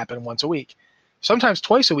have it happen once a week. Sometimes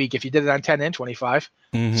twice a week if you did it on 10 and 25.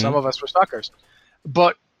 Some of us were suckers.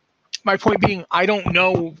 But my point being, I don't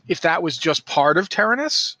know if that was just part of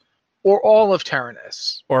Tyrannus or all of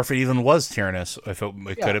Tyrannus. Or if it even was Tyrannus, if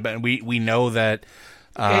it could have been. We know that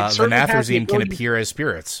the Nathrezim can appear as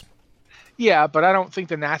spirits. Yeah, but I don't think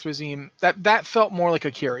the Nathrezim... That felt more like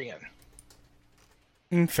a Kyrian.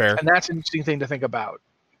 Fair. And that's an interesting thing to think about.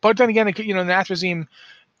 But then again, Nathrezim...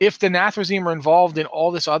 If the Nathrezim are involved in all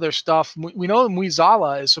this other stuff... We know that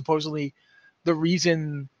Muizala is supposedly the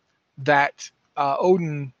reason that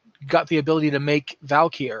Odin got the ability to make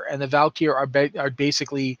Valkyr. And the Valkyr are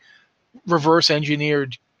basically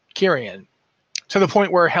reverse-engineered Kyrian. To the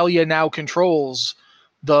point where Helya now controls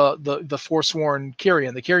the Forsworn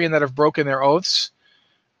Kyrian. The Kyrian that have broken their oaths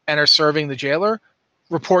and are serving the jailer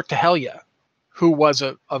report to Helya, who was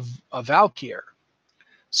a Valkyr.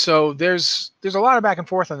 So there's a lot of back and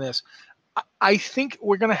forth on this. I think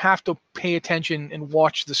we're going to have to pay attention and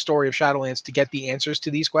watch the story of Shadowlands to get the answers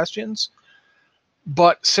to these questions.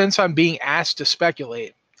 But since I'm being asked to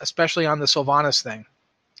speculate, especially on the Sylvanas thing,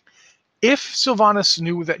 if Sylvanas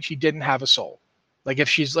knew that she didn't have a soul, like if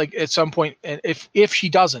she's like at some point, and if she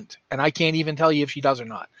doesn't, and I can't even tell you if she does or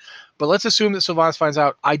not, but let's assume that Sylvanas finds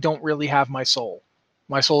out I don't really have my soul.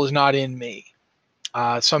 My soul is not in me.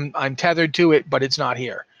 I'm tethered to it, but it's not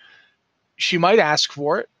here. She might ask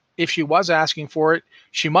for it. If she was asking for it,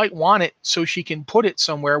 she might want it so she can put it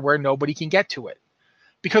somewhere where nobody can get to it.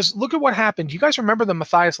 Because look at what happened. Do you guys remember the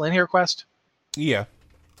Matthias Lanhier quest? Yeah.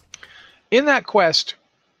 In that quest,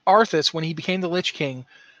 Arthas, when he became the Lich King,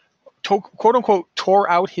 quote unquote, tore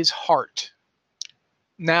out his heart.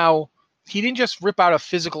 Now, he didn't just rip out a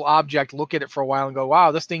physical object, look at it for a while and go,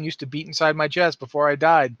 wow, this thing used to beat inside my chest before I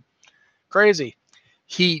died. Crazy.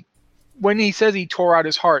 When he says he tore out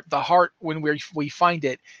his heart, the heart, when we find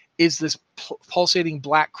it, is this pulsating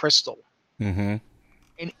black crystal. Mm-hmm.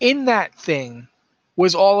 And in that thing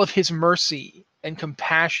was all of his mercy and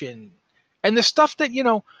compassion and the stuff that,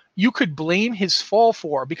 you could blame his fall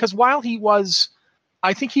for. Because while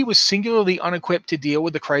I think he was singularly unequipped to deal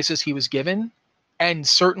with the crisis he was given, and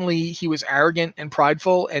certainly he was arrogant and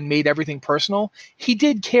prideful and made everything personal, he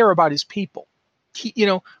did care about his people.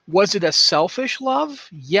 Was it a selfish love?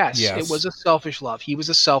 Yes, it was a selfish love. He was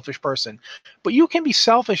a selfish person. But you can be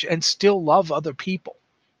selfish and still love other people.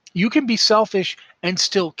 You can be selfish and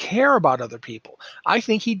still care about other people. I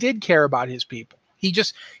think he did care about his people.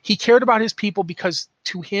 He cared about his people because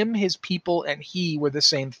to him, his people and he were the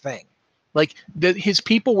same thing. Like his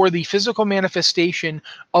people were the physical manifestation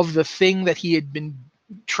of the thing that he had been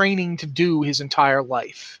training to do his entire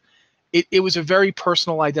life. It was a very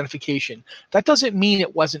personal identification. That doesn't mean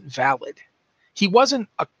it wasn't valid. He wasn't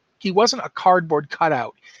a cardboard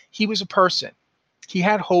cutout. He was a person. He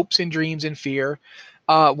had hopes and dreams and fear.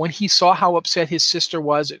 When he saw how upset his sister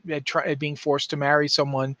was at being forced to marry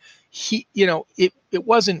someone, it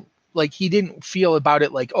wasn't like he didn't feel about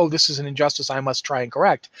it like, oh, this is an injustice I must try and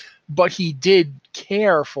correct. But he did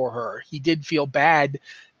care for her. He did feel bad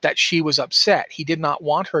that she was upset. He did not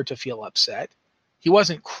want her to feel upset. He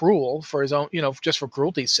wasn't cruel for his own, just for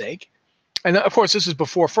cruelty's sake. And of course, this is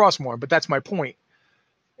before Frostmourne, but that's my point.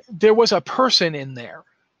 There was a person in there.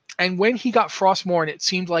 And when he got Frostmourne, it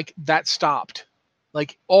seemed like that stopped.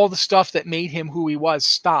 Like all the stuff that made him who he was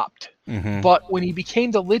stopped. Mm-hmm. But when he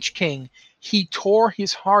became the Lich King, he tore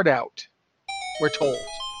his heart out, we're told.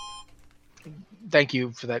 Thank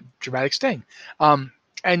you for that dramatic sting.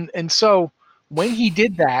 And so when he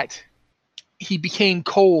did that, he became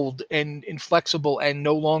cold and inflexible and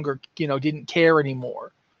no longer, didn't care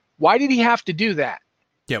anymore. Why did he have to do that?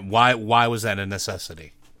 Yeah, why was that a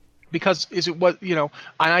necessity? Because and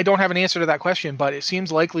I don't have an answer to that question, but it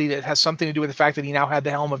seems likely that it has something to do with the fact that he now had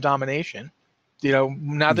the Helm of Domination.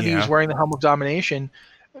 Now that he was wearing the Helm of Domination,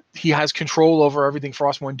 he has control over everything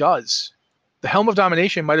Frostmourne does. The Helm of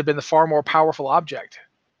Domination might have been the far more powerful object.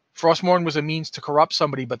 Frostmourne was a means to corrupt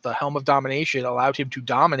somebody, but the Helm of Domination allowed him to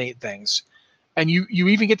dominate things. And you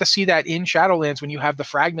even get to see that in Shadowlands when you have the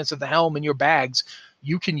fragments of the helm in your bags.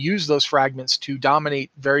 You can use those fragments to dominate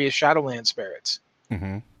various Shadowland spirits.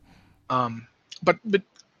 Mm-hmm. But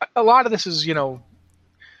a lot of this is,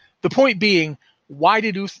 the point being, why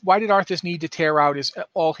did Arthas need to tear out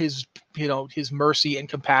all his mercy and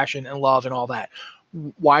compassion and love and all that?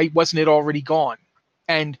 Why wasn't it already gone?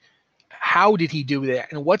 And how did he do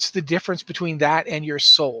that? And what's the difference between that and your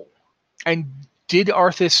soul? And did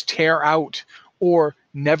Arthas tear out or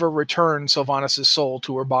never return Sylvanas' soul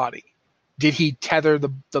to her body? Did he tether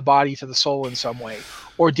the body to the soul in some way?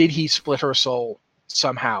 Or did he split her soul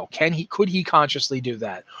somehow? Could he consciously do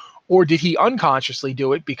that? Or did he unconsciously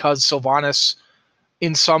do it because Sylvanas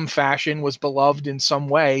in some fashion was beloved in some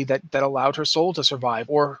way that allowed her soul to survive,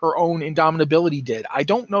 or her own indomitability did? I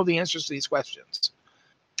don't know the answers to these questions.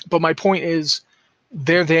 But my point is,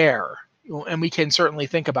 they're there, and we can certainly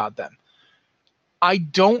think about them. I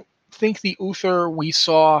don't think the Uther we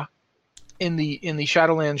saw in the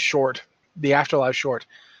Shadowlands short, the Afterlife short,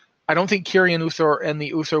 I don't think Kyrian Uther and the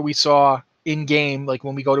Uther we saw in game, like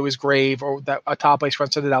when we go to his grave or that atop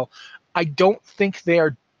Icefront Citadel, I don't think they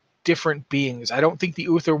are different beings. I don't think the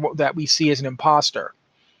Uther that we see is an imposter.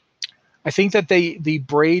 I think that the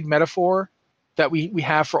braid metaphor that we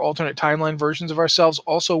have for alternate timeline versions of ourselves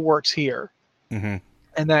also works here. Mm-hmm.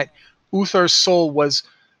 And that Uther's soul was,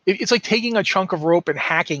 it's like taking a chunk of rope and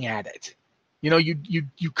hacking at it.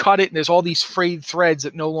 You cut it and there's all these frayed threads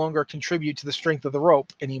that no longer contribute to the strength of the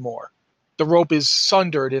rope anymore. The rope is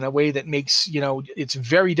sundered in a way that makes, it's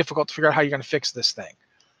very difficult to figure out how you're going to fix this thing.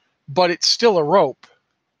 But it's still a rope.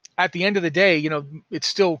 at the end of the day, it's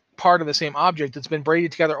still part of the same object. It's been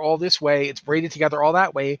braided together all this way. It's braided together all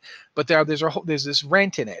that way. But there's this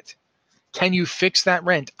rent in it. Can you fix that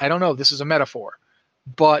rent? I don't know. This is a metaphor.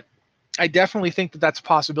 But I definitely think that that's a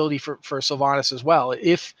possibility for Sylvanas as well.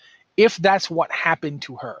 If that's what happened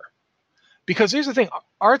to her. Because here's the thing.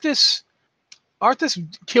 Arthas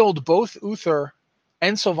killed both Uther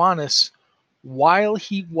and Sylvanas while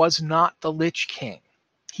he was not the Lich King.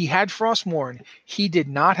 He had Frostmourne. He did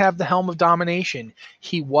not have the Helm of Domination.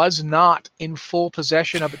 He was not in full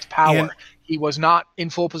possession of its power. He was not in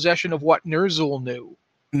full possession of what Ner'zhul knew.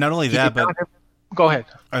 Not only that, but... Go ahead.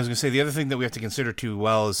 I was going to say, the other thing that we have to consider too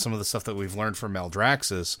well is some of the stuff that we've learned from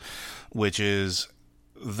Maldraxxus, which is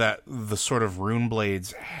that the sort of rune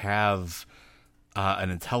blades have an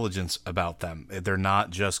intelligence about them. They're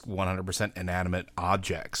not just 100% inanimate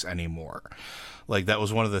objects anymore. Like, that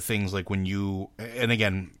was one of the things, like, when you, and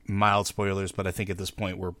again, mild spoilers, but I think at this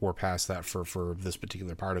point we're past that for this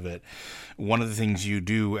particular part of it. One of the things you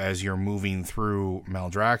do as you're moving through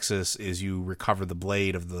Maldraxxus is you recover the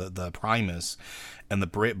blade of the Primus, and the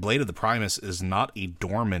blade of the Primus is not a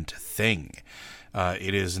dormant thing.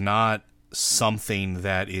 It is not something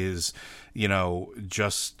that is,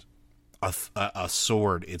 just a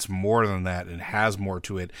sword. It's more than that. It has more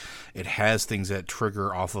to it. It has things that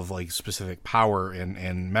trigger off of like specific power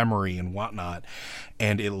and memory and whatnot,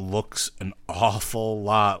 and it looks an awful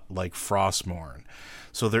lot like Frostmourne.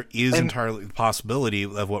 So there is entirely the possibility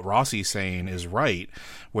of what Rossi's saying is right,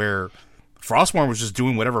 where Frostmourne was just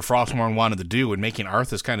doing whatever Frostmourne wanted to do and making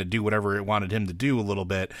Arthas kind of do whatever it wanted him to do a little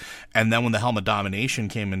bit. And then when the Helm of Domination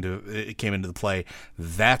came into the play,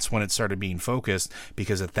 that's when it started being focused,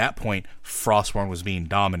 because at that point, Frostmourne was being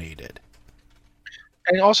dominated.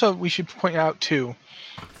 And also, we should point out, too,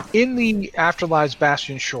 in the Afterlives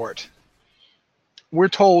Bastion short, we're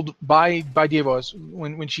told by Devos,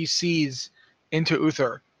 when she sees into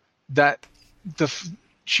Uther, that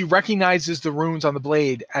she recognizes the runes on the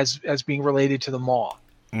blade as being related to the Maw.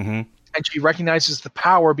 Mm-hmm. And she recognizes the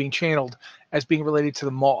power being channeled as being related to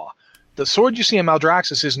the Maw. The sword you see in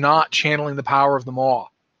Maldraxxus is not channeling the power of the Maw.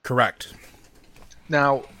 Correct.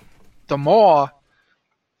 Now, the Maw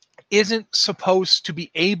isn't supposed to be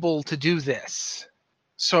able to do this.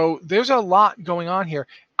 So there's a lot going on here.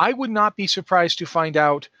 I would not be surprised to find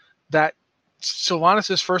out that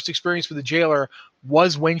Sylvanas' first experience with the jailer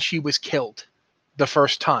was when she was killed the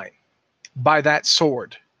first time by that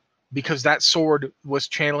sword, because that sword was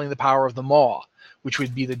channeling the power of the Maw, which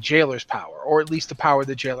would be the jailer's power, or at least the power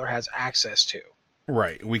the jailer has access to.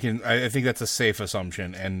 Right. I think that's a safe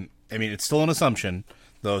assumption, and I mean, it's still an assumption,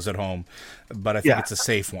 those at home, but I think it's a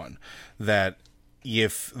safe one, that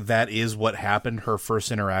if that is what happened, her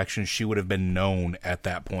first interaction, she would have been known at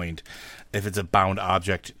that point, if it's a bound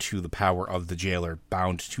object to the power of the jailer,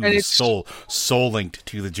 bound to the soul linked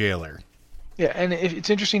to the jailer. Yeah, and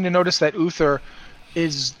it's interesting to notice that Uther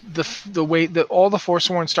is the way that all the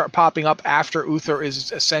Forsworn start popping up after Uther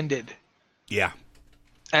is ascended. Yeah.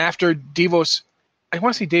 After Devos, I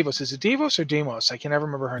want to say Devos. Is it Devos or Deimos? I can never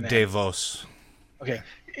remember her name. Devos. Okay.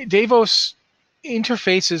 Devos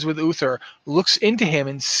interfaces with Uther, looks into him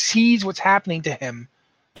and sees what's happening to him,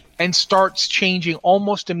 and starts changing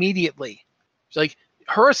almost immediately. It's like,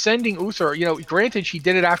 her ascending Uther, granted, she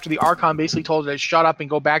did it after the Archon basically told her to shut up and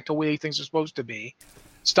go back to the way things are supposed to be.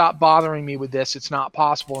 Stop bothering me with this. It's not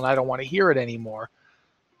possible, and I don't want to hear it anymore.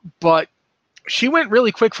 But she went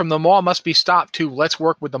really quick from the Maw must be stopped to let's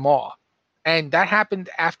work with the Maw. And that happened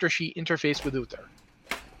after she interfaced with Uther,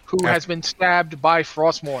 who has been stabbed by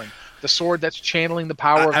Frostmourne, the sword that's channeling the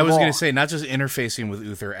power of the Maw. I was going to say, not just interfacing with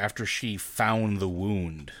Uther, after she found the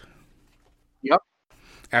wound. Yep.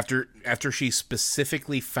 After she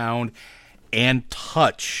specifically found and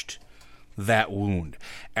touched that wound,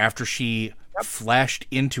 after she flashed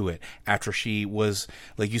into it, after she was,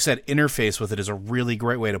 like you said, interface with it is a really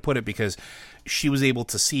great way to put it, because she was able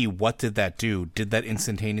to see, what did that do? Did that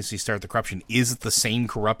instantaneously start the corruption? Is it the same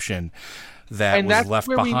corruption that was left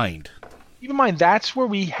behind? Keep in mind, that's where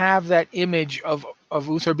we have that image of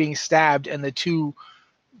Uther being stabbed and the two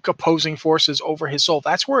opposing forces over his soul.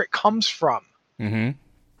 That's where it comes from. Mm-hmm.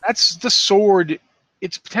 That's the sword.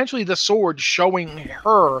 It's potentially the sword showing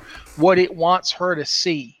her what it wants her to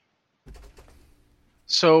see.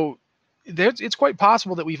 So it's quite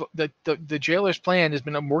possible that the jailer's plan has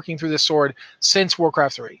been working through this sword since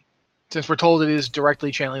Warcraft 3, since we're told it is directly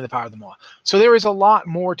channeling the power of the Maw. So there is a lot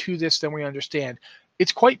more to this than we understand.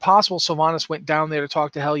 It's quite possible Sylvanas went down there to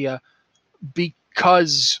talk to Helya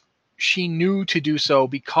because she knew to do so,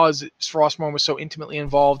 because Frostmourne was so intimately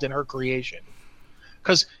involved in her creation.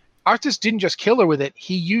 Because Arthas didn't just kill her with it,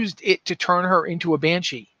 he used it to turn her into a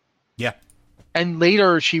banshee. Yeah. And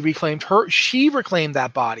later she reclaimed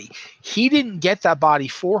that body. He didn't get that body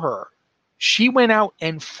for her. She went out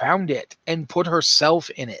and found it and put herself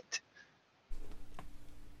in it.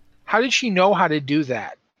 How did she know how to do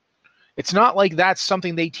that? It's not like that's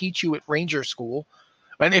something they teach you at Ranger School.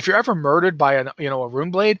 And if you're ever murdered by a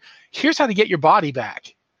rune blade, here's how to get your body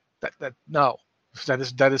back. No, that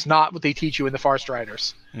is not what they teach you in the Far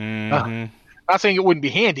Striders. Mm-hmm. Not saying it wouldn't be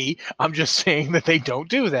handy. I'm just saying that they don't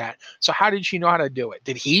do that. So how did she know how to do it?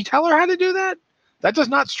 Did he tell her how to do that? That does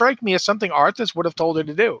not strike me as something Arthas would have told her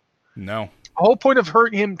to do. No. The whole point of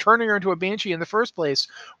him turning her into a banshee in the first place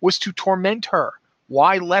was to torment her.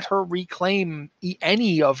 Why let her reclaim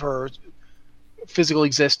any of her physical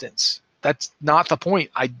existence? That's not the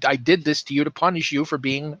point. I did this to you to punish you for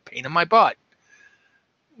being a pain in my butt.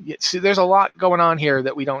 See, there's a lot going on here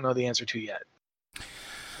that we don't know the answer to yet.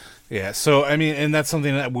 Yeah, so, I mean, and that's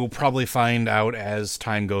something that we'll probably find out as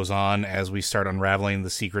time goes on, as we start unraveling the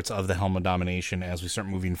secrets of the Helm of Domination, as we start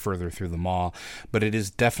moving further through the Maw. But it is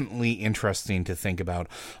definitely interesting to think about.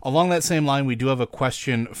 Along that same line, we do have a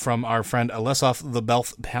question from our friend Alessov the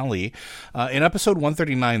Belth Pally. In episode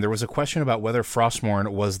 139, there was a question about whether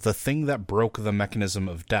Frostmourne was the thing that broke the mechanism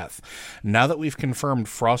of death. Now that we've confirmed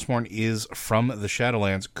Frostmourne is from the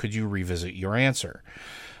Shadowlands, could you revisit your answer?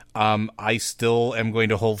 I still am going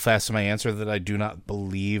to hold fast to my answer that I do not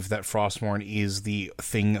believe that Frostmourne is the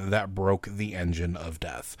thing that broke the engine of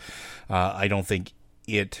death. I don't think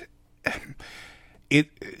it's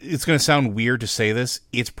going to sound weird to say this.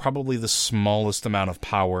 It's probably the smallest amount of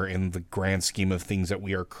power in the grand scheme of things that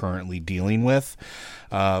we are currently dealing with.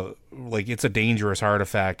 It's a dangerous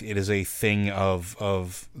artifact. It is a thing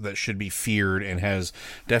of that should be feared and has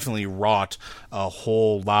definitely wrought a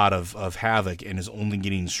whole lot of havoc and is only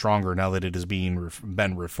getting stronger now that it is been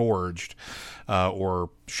reforged,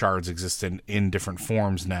 or shards exist in different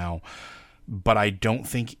forms now. But I don't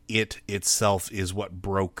think it itself is what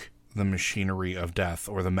broke the machinery of death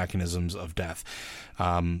or the mechanisms of death.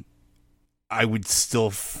 I would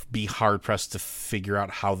still be hard-pressed to figure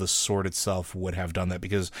out how the sword itself would have done that,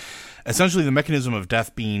 because essentially the mechanism of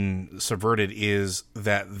death being subverted is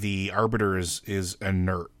that the Arbiter is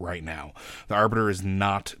inert right now. The Arbiter is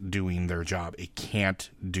not doing their job. It can't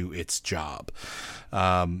do its job.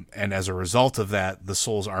 And as a result of that, the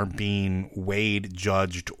souls aren't being weighed,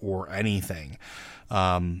 judged, or anything.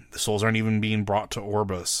 The souls aren't even being brought to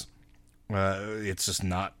Orbis. It's just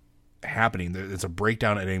not happening. It's a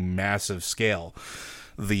breakdown at a massive scale.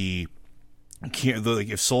 If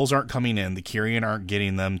souls aren't coming in, the Kyrian aren't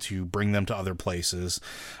getting them to bring them to other places.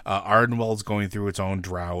 Ardenweld's going through its own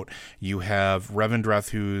drought. You have Revendreth,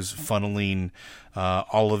 who's funneling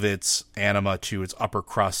all of its anima to its upper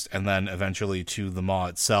crust and then eventually to the Maw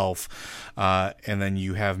itself. And then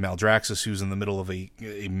you have Maldraxxus, who's in the middle of a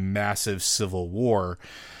massive civil war.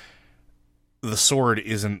 The sword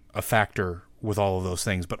isn't a factor with all of those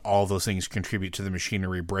things, but all of those things contribute to the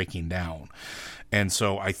machinery breaking down. And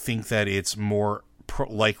so I think that it's more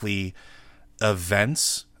likely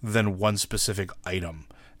events than one specific item.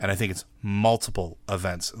 And I think it's multiple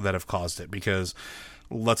events that have caused it, because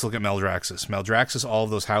let's look at Maldraxxus. Maldraxxus, all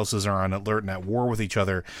of those houses are on alert and at war with each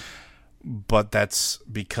other, but that's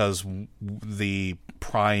because the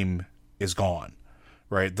Prime is gone.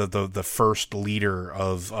 Right, the first leader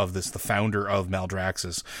of this, the founder of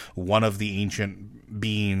Maldraxxus, one of the ancient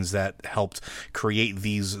beings that helped create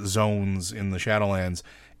these zones in the Shadowlands,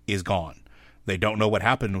 is gone. They don't know what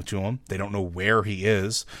happened to him. They don't know where he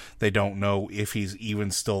is. They don't know if he's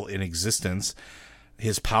even still in existence.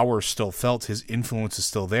 His power is still felt. His influence is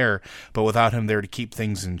still there. But without him there to keep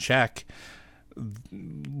things in check,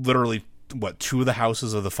 literally, 2 of the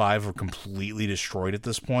houses of the 5 were completely destroyed at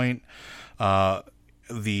this point.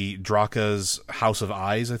 The Draka's House of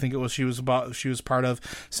Eyes, I think it was she was part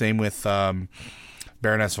of. Same with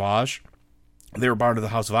Baroness Vaj. They were part of the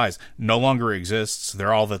House of Eyes. No longer exists.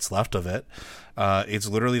 They're all that's left of it. It's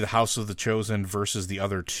literally the House of the Chosen versus the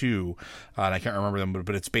other 2. And I can't remember them,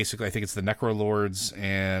 but it's basically, I think it's the Necrolords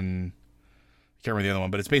and I can't remember the other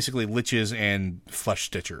one, but it's basically Liches and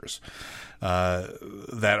Flesh Stitchers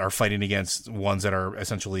that are fighting against ones that are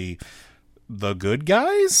essentially the good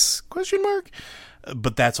guys? ?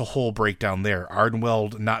 But that's a whole breakdown there.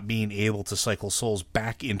 Ardenweld not being able to cycle souls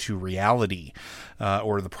back into reality,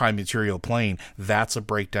 or the prime material plane, that's a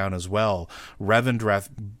breakdown as well. Revendreth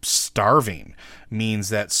starving means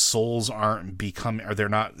that souls aren't becoming, or they're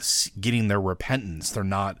not getting their repentance. They're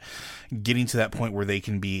not getting to that point where they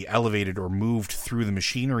can be elevated or moved through the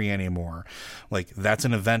machinery anymore. That's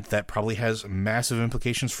an event that probably has massive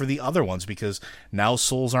implications for the other ones, because now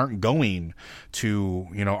souls aren't going to,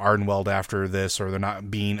 Ardenweld after this, or they're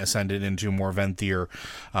not being ascended into more Venthyr.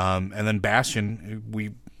 And then Bastion,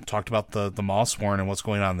 we talked about the Mawsworn and what's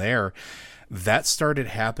going on there. That started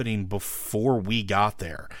happening before we got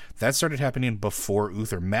there. That started happening before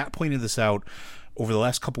Uther. Matt pointed this out over the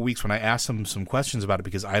last couple weeks when I asked him some questions about it,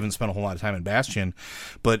 because I haven't spent a whole lot of time in Bastion,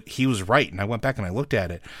 but he was right. And I went back and I looked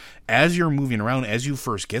at it. As you're moving around, as you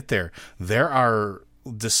first get there are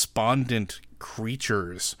despondent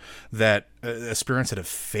creatures that aspirants that have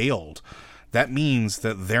failed. That means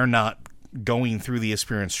that they're not going through the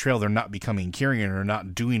experience trail, they're not becoming Kyrian, or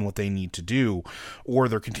not doing what they need to do, or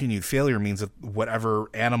their continued failure means that whatever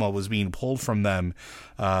anima was being pulled from them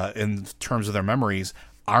in terms of their memories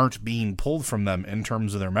aren't being pulled from them in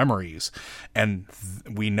terms of their memories. And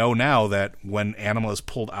we know now that when anima is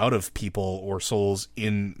pulled out of people or souls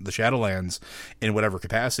in the Shadowlands in whatever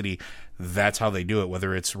capacity, that's how they do it,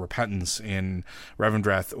 whether it's repentance in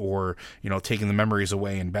Revendreth or, taking the memories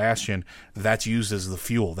away in Bastion. That's used as the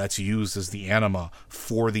fuel. That's used as the anima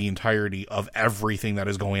for the entirety of everything that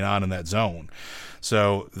is going on in that zone.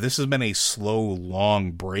 So this has been a slow,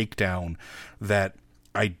 long breakdown that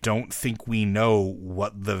I don't think we know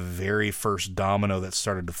what the very first domino that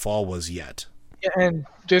started to fall was yet. Yeah, and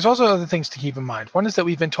there's also other things to keep in mind. One is that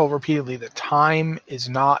we've been told repeatedly that time is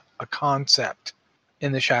not a concept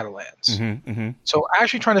in the Shadowlands. So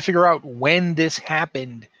actually trying to figure out when this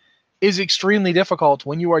happened is extremely difficult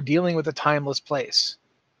when you are dealing with a timeless place.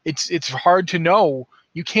 It's hard to know.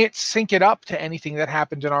 You can't sync it up to anything that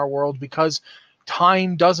happened in our world because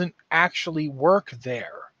time doesn't actually work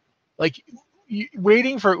there. Like,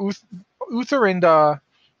 waiting for Uther and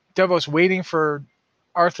Devos waiting for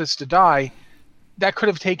Arthas to die, that could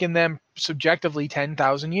have taken them subjectively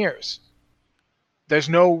 10,000 years. There's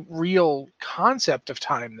no real concept of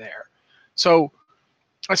time there. So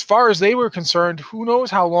as far as they were concerned, who knows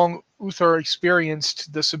how long Uther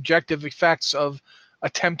experienced the subjective effects of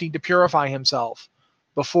attempting to purify himself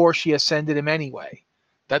before she ascended him anyway.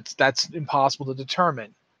 That's impossible to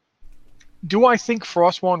determine. Do I think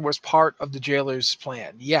Frostmourne was part of the Jailer's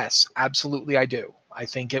plan? Yes, absolutely I do. I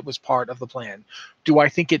think it was part of the plan. Do I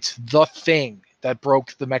think it's the thing that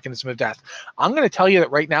broke the mechanism of death? I'm going to tell you that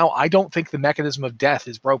right now, I don't think the mechanism of death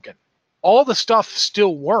is broken. All the stuff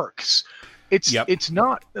still works. It's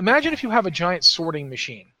not. Imagine if you have a giant sorting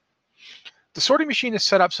machine. The sorting machine is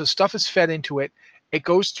set up so stuff is fed into it. It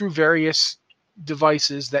goes through various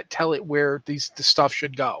devices that tell it where the stuff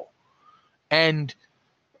should go. And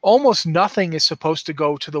almost nothing is supposed to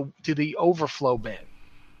go to the overflow bin.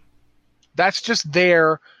 That's just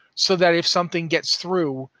there so that if something gets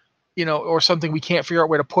through, or something we can't figure out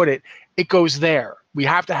where to put it, it goes there. We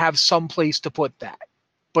have to have some place to put that.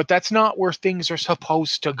 But that's not where things are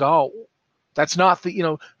supposed to go. That's not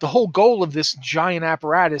the whole goal of this giant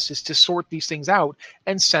apparatus is to sort these things out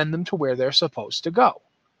and send them to where they're supposed to go.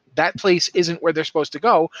 That place isn't where they're supposed to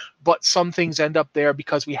go, but some things end up there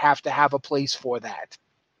because we have to have a place for that.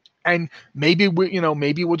 And maybe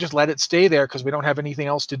we'll just let it stay there because we don't have anything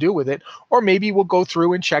else to do with it. Or maybe we'll go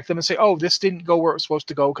through and check them and say, oh, this didn't go where it was supposed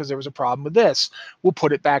to go because there was a problem with this. We'll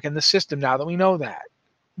put it back in the system now that we know that.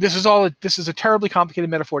 This is a terribly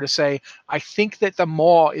complicated metaphor to say, I think that the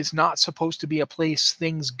Maw is not supposed to be a place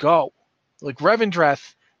things go. Like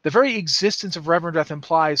Revendreth, the very existence of Revendreth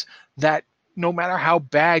implies that no matter how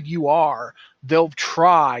bad you are, they'll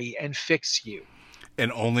try and fix you.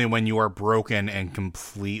 And only when you are broken and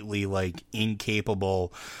completely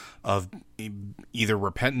incapable of either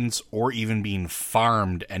repentance or even being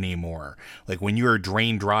farmed anymore. Like when you are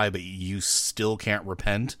drained dry but you still can't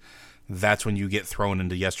repent, that's when you get thrown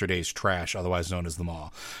into yesterday's trash, otherwise known as the Maw.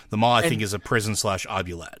 The Maw, I think, is a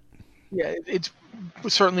prison/obulette. Yeah, it's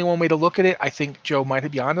certainly one way to look at it. I think Joe might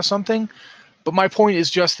be onto something. But my point is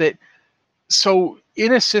just that, so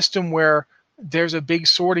in a system where there's a big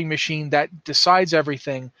sorting machine that decides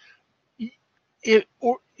everything,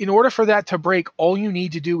 in order for that to break, all you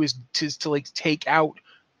need to do is to take out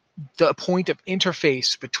the point of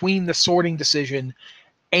interface between the sorting decision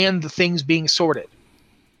and the things being sorted.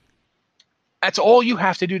 That's all you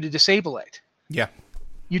have to do to disable it. Yeah.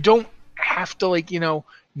 You don't have to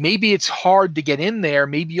maybe it's hard to get in there.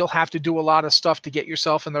 Maybe you'll have to do a lot of stuff to get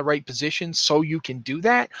yourself in the right position so you can do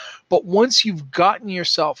that. But once you've gotten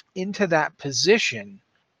yourself into that position,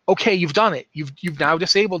 okay, you've done it. You've now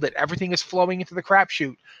disabled it. Everything is flowing into the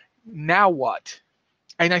crapshoot. Now what?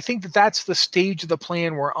 And I think that that's the stage of the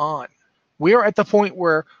plan we're on. We are at the point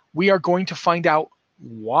where we are going to find out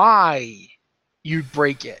why you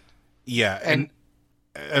break it. Yeah, and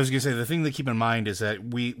I was going to say, the thing to keep in mind is that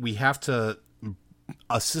we have to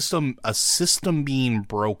a system being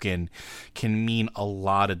broken can mean a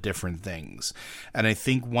lot of different things. And I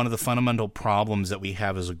think one of the fundamental problems that we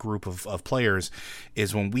have as a group of players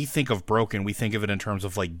is when we think of broken, we think of it in terms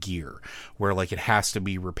of like gear, where like it has to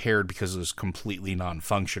be repaired because it's completely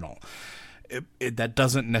non-functional. That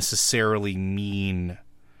doesn't necessarily mean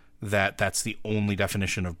that that's the only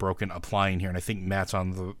definition of broken applying here. And I think Matt's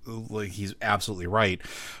he's absolutely right,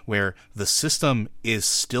 where the system is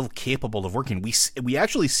still capable of working. We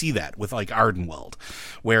actually see that with like Ardenweld,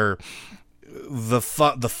 where the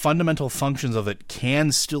fundamental functions of it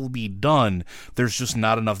can still be done. There's just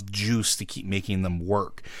not enough juice to keep making them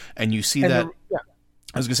work. And you see that.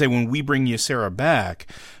 I was going to say, when we bring Ysera back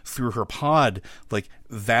through her pod, like,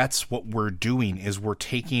 that's what we're doing, is we're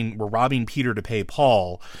robbing Peter to pay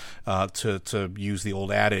Paul, to use the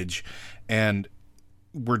old adage, and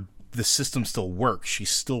the system still works. She's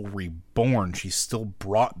still reborn. She's still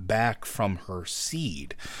brought back from her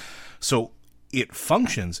seed. So it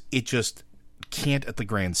functions. It just can't at the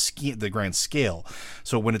grand scale.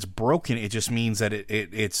 So when it's broken, it just means that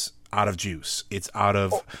it's out of juice. It's out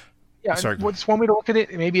of... Yeah, what's one way to look at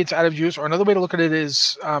it? Maybe it's out of juice, or another way to look at it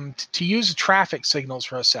is to use traffic signals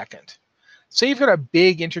for a second. Say you've got a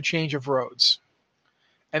big interchange of roads,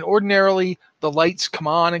 and ordinarily the lights come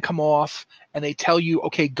on and come off, and they tell you,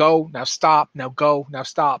 okay, go, now stop, now go, now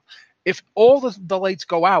stop. If all the lights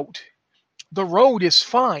go out, the road is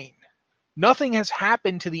fine. Nothing has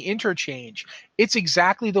happened to the interchange. It's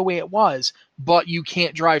exactly the way it was, but you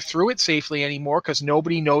can't drive through it safely anymore because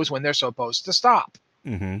nobody knows when they're supposed to stop.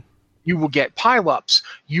 Mm-hmm. You will get pileups.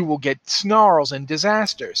 You will get snarls and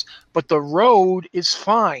disasters. But the road is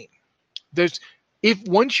fine. If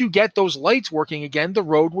once you get those lights working again, the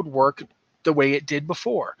road would work the way it did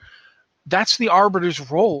before. That's the Arbiter's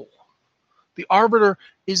role. The Arbiter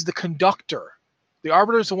is the conductor. The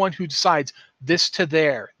Arbiter is the one who decides this to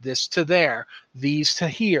there, this to there, these to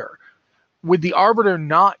here. With the Arbiter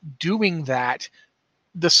not doing that,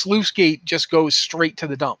 the sluice gate just goes straight to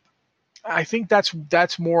the dump. I think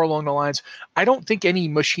that's more along the lines. I don't think any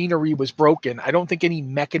machinery was broken. I don't think any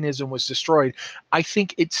mechanism was destroyed. I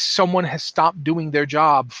think it's someone has stopped doing their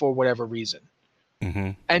job for whatever reason.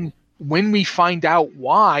 Mm-hmm. And when we find out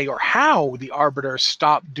why or how the Arbiter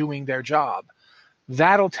stopped doing their job,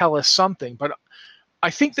 that'll tell us something. But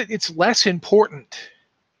I think that it's less important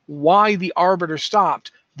why the Arbiter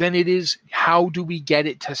stopped than it is how do we get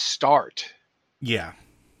it to start. Yeah.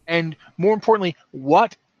 And more importantly,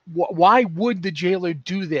 why would the jailer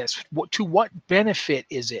do this? To what benefit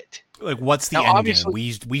is it? Like, what's the end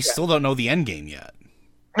game? We still don't know the end game yet.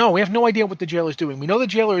 No, we have no idea what the jailer's doing. We know the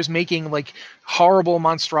jailer is making like horrible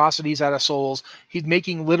monstrosities out of souls. He's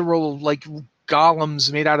making literal like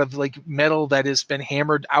golems made out of like metal that has been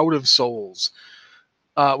hammered out of souls.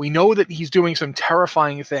 We know that he's doing some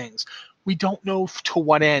terrifying things. We don't know to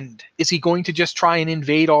what end. Is he going to just try and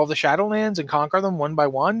invade all the Shadowlands and conquer them one by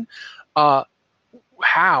one?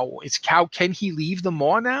 How can he leave the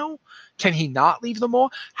Maw now? Can he not leave the Maw?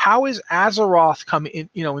 How is Azeroth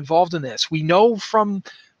involved in this? We know from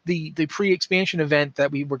the pre-expansion event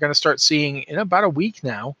that we're going to start seeing in about a week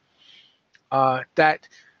now, that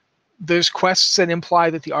there's quests that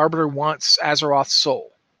imply that the Arbiter wants Azeroth's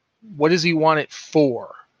soul. What does he want it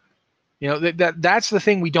for? That's the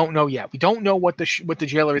thing we don't know yet. We don't know what the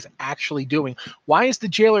jailer is actually doing. Why is the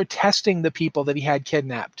jailer testing the people that he had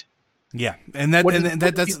kidnapped? Yeah, and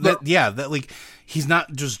like, he's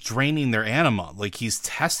not just draining their anima, like, he's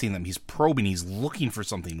testing them, he's probing, he's looking for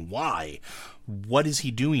something. Why? What is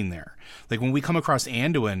he doing there? Like, when we come across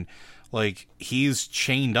Anduin, like, he's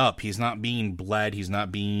chained up, he's not being bled, he's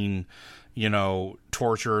not being,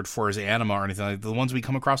 tortured for his anima or anything like the ones we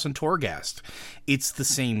come across in Torghast. It's the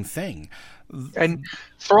same thing. And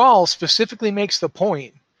Thrall specifically makes the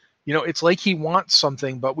point. It's like he wants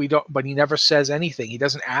something, but he never says anything. He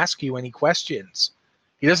doesn't ask you any questions.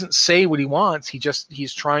 He doesn't say what he wants.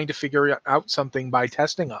 He's trying to figure out something by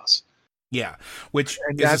testing us. Yeah, which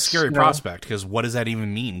is a scary prospect, because what does that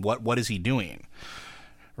even mean? What is he doing?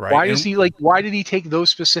 Right? Why did he take those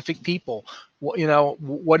specific people?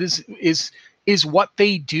 What is what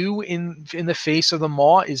they do in the face of the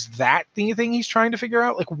Maw? Is that the thing he's trying to figure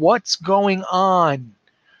out? Like, what's going on?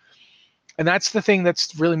 And that's the thing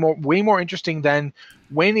that's really way more interesting than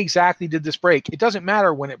when exactly did this break. It doesn't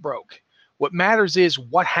matter when it broke. What matters is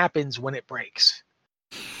what happens when it breaks.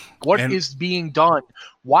 What is being done?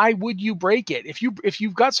 Why would you break it? If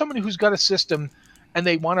you've got someone who's got a system and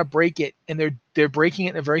they want to break it, and they're breaking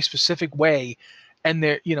it in a very specific way, and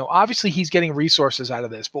they're obviously he's getting resources out of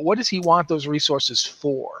this, but what does he want those resources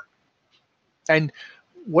for? And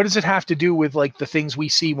what does it have to do with like the things we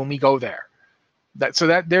see when we go there?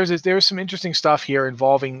 There's some interesting stuff here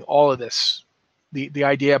involving all of this. The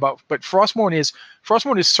idea about, but Frostmourne is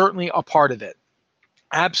certainly a part of it.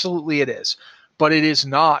 Absolutely, it is, but it is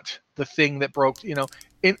not the thing that broke.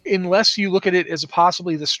 Unless you look at it as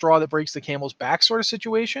possibly the straw that breaks the camel's back sort of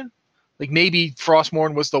situation. Like maybe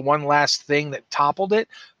Frostmourne was the one last thing that toppled it,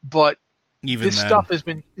 but this stuff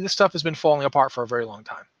has been falling apart for a very long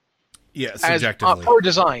time. Yeah, subjectively.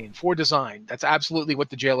 For design. That's absolutely what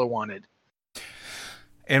the jailer wanted.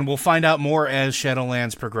 And we'll find out more as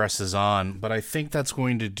Shadowlands progresses on, but I think that's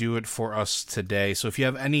going to do it for us today. So if you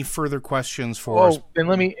have any further questions for us... then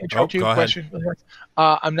let me interrupt you a question.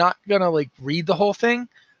 I'm not going to read the whole thing,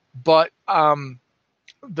 but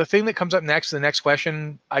the thing that comes up next, the next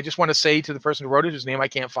question, I just want to say to the person who wrote it, whose name I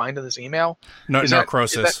can't find in this email.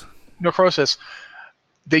 Necrosis. Necrosis.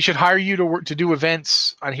 They should hire you to do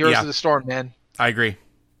events on Heroes of the Storm, man. I agree.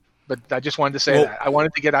 But I just wanted to say that. I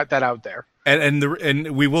wanted to get that out there.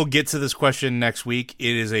 And we will get to this question next week.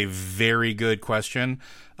 It is a very good question.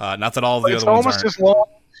 Not that all of the other ones aren't. It's almost as long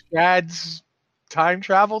as Shad's time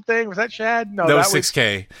travel thing. Was that Shad? No, that was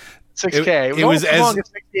 6K. 6K. It was as long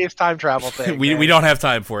as 6K's time travel thing. we don't have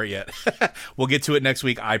time for it yet. We'll get to it next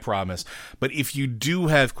week, I promise. But if you do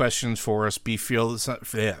have questions for us, feel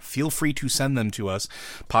free to send them to us,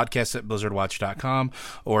 podcast@blizzardwatch.com,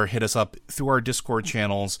 or hit us up through our Discord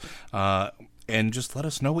channels, and just let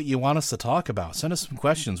us know what you want us to talk about. Send us some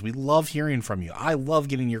questions. We love hearing from you. I love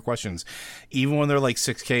getting your questions, even when they're like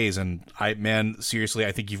 6Ks. And seriously,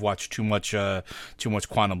 I think you've watched too much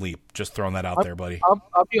Quantum Leap. Just throwing that out there, buddy.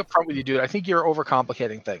 I'll be upfront with you, dude. I think you're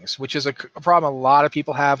overcomplicating things, which is a problem a lot of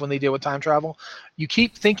people have when they deal with time travel. You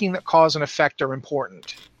keep thinking that cause and effect are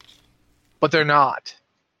important, but they're not.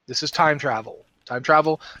 This is time travel. Time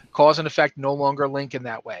travel, cause and effect no longer link in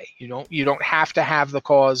that way. You don't have to have the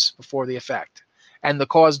cause before the effect, and the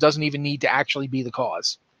cause doesn't even need to actually be the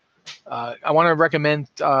cause. I want to recommend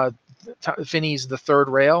Finney's The Third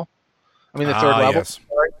Rail. The third level. Yes.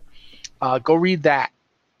 Go read that,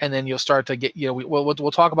 and then you'll start to get.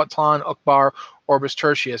 We'll talk about Tlan Ukbar Orbis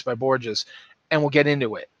Tertius by Borges, and we'll get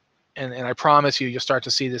into it. And I promise you'll start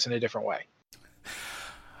to see this in a different way.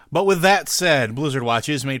 But with that said, Blizzard Watch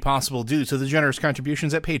is made possible due to the generous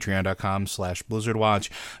contributions at patreon.com/BlizzardWatch.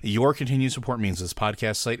 Your continued support means this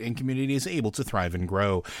podcast site and community is able to thrive and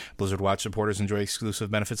grow. Blizzard Watch supporters enjoy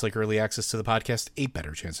exclusive benefits like early access to the podcast, a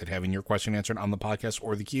better chance at having your question answered on the podcast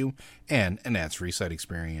or the queue, and an ad-free site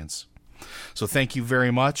experience. So thank you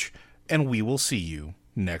very much, and we will see you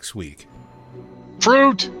next week.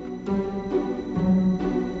 Fruit!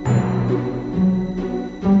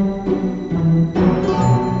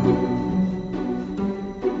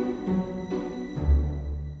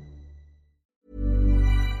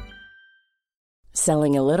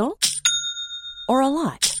 Selling a little or a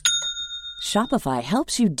lot? Shopify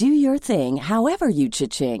helps you do your thing however you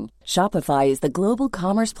cha-ching. Shopify is the global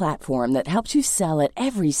commerce platform that helps you sell at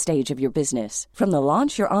every stage of your business. From the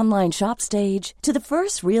launch your online shop stage to the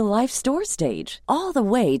first real-life store stage, all the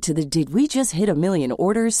way to the did we just hit a million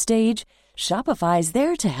orders stage. Shopify's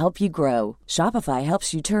there to help you grow. Shopify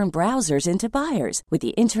helps you turn browsers into buyers with the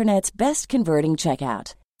internet's best converting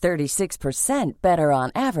checkout. 36% better on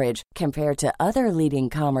average compared to other leading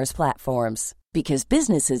commerce platforms. Because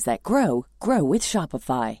businesses that grow, grow with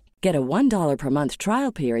Shopify. Get a $1 per month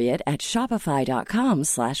trial period at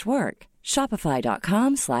shopify.com/work.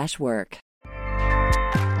 Shopify.com/work.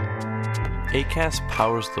 Acast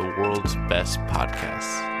powers the world's best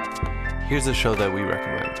podcasts. Here's a show that we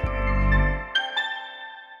recommend.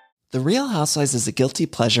 The Real Housewives is a guilty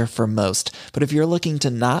pleasure for most, but if you're looking to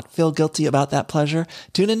not feel guilty about that pleasure,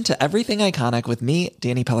 tune in to Everything Iconic with me,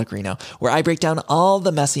 Danny Pellegrino, where I break down all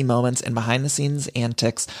the messy moments and behind-the-scenes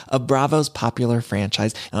antics of Bravo's popular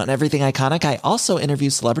franchise. And on Everything Iconic, I also interview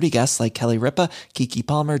celebrity guests like Kelly Ripa, Keke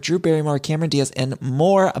Palmer, Drew Barrymore, Cameron Diaz, and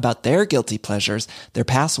more about their guilty pleasures, their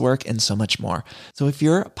past work, and so much more. So if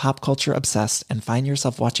you're pop culture obsessed and find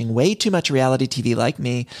yourself watching way too much reality TV like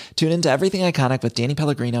me, tune in to Everything Iconic with Danny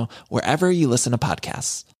Pellegrino, wherever you listen to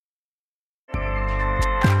podcasts.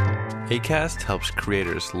 Acast helps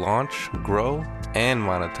creators launch, grow, and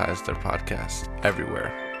monetize their podcasts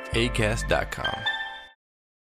everywhere. Acast.com.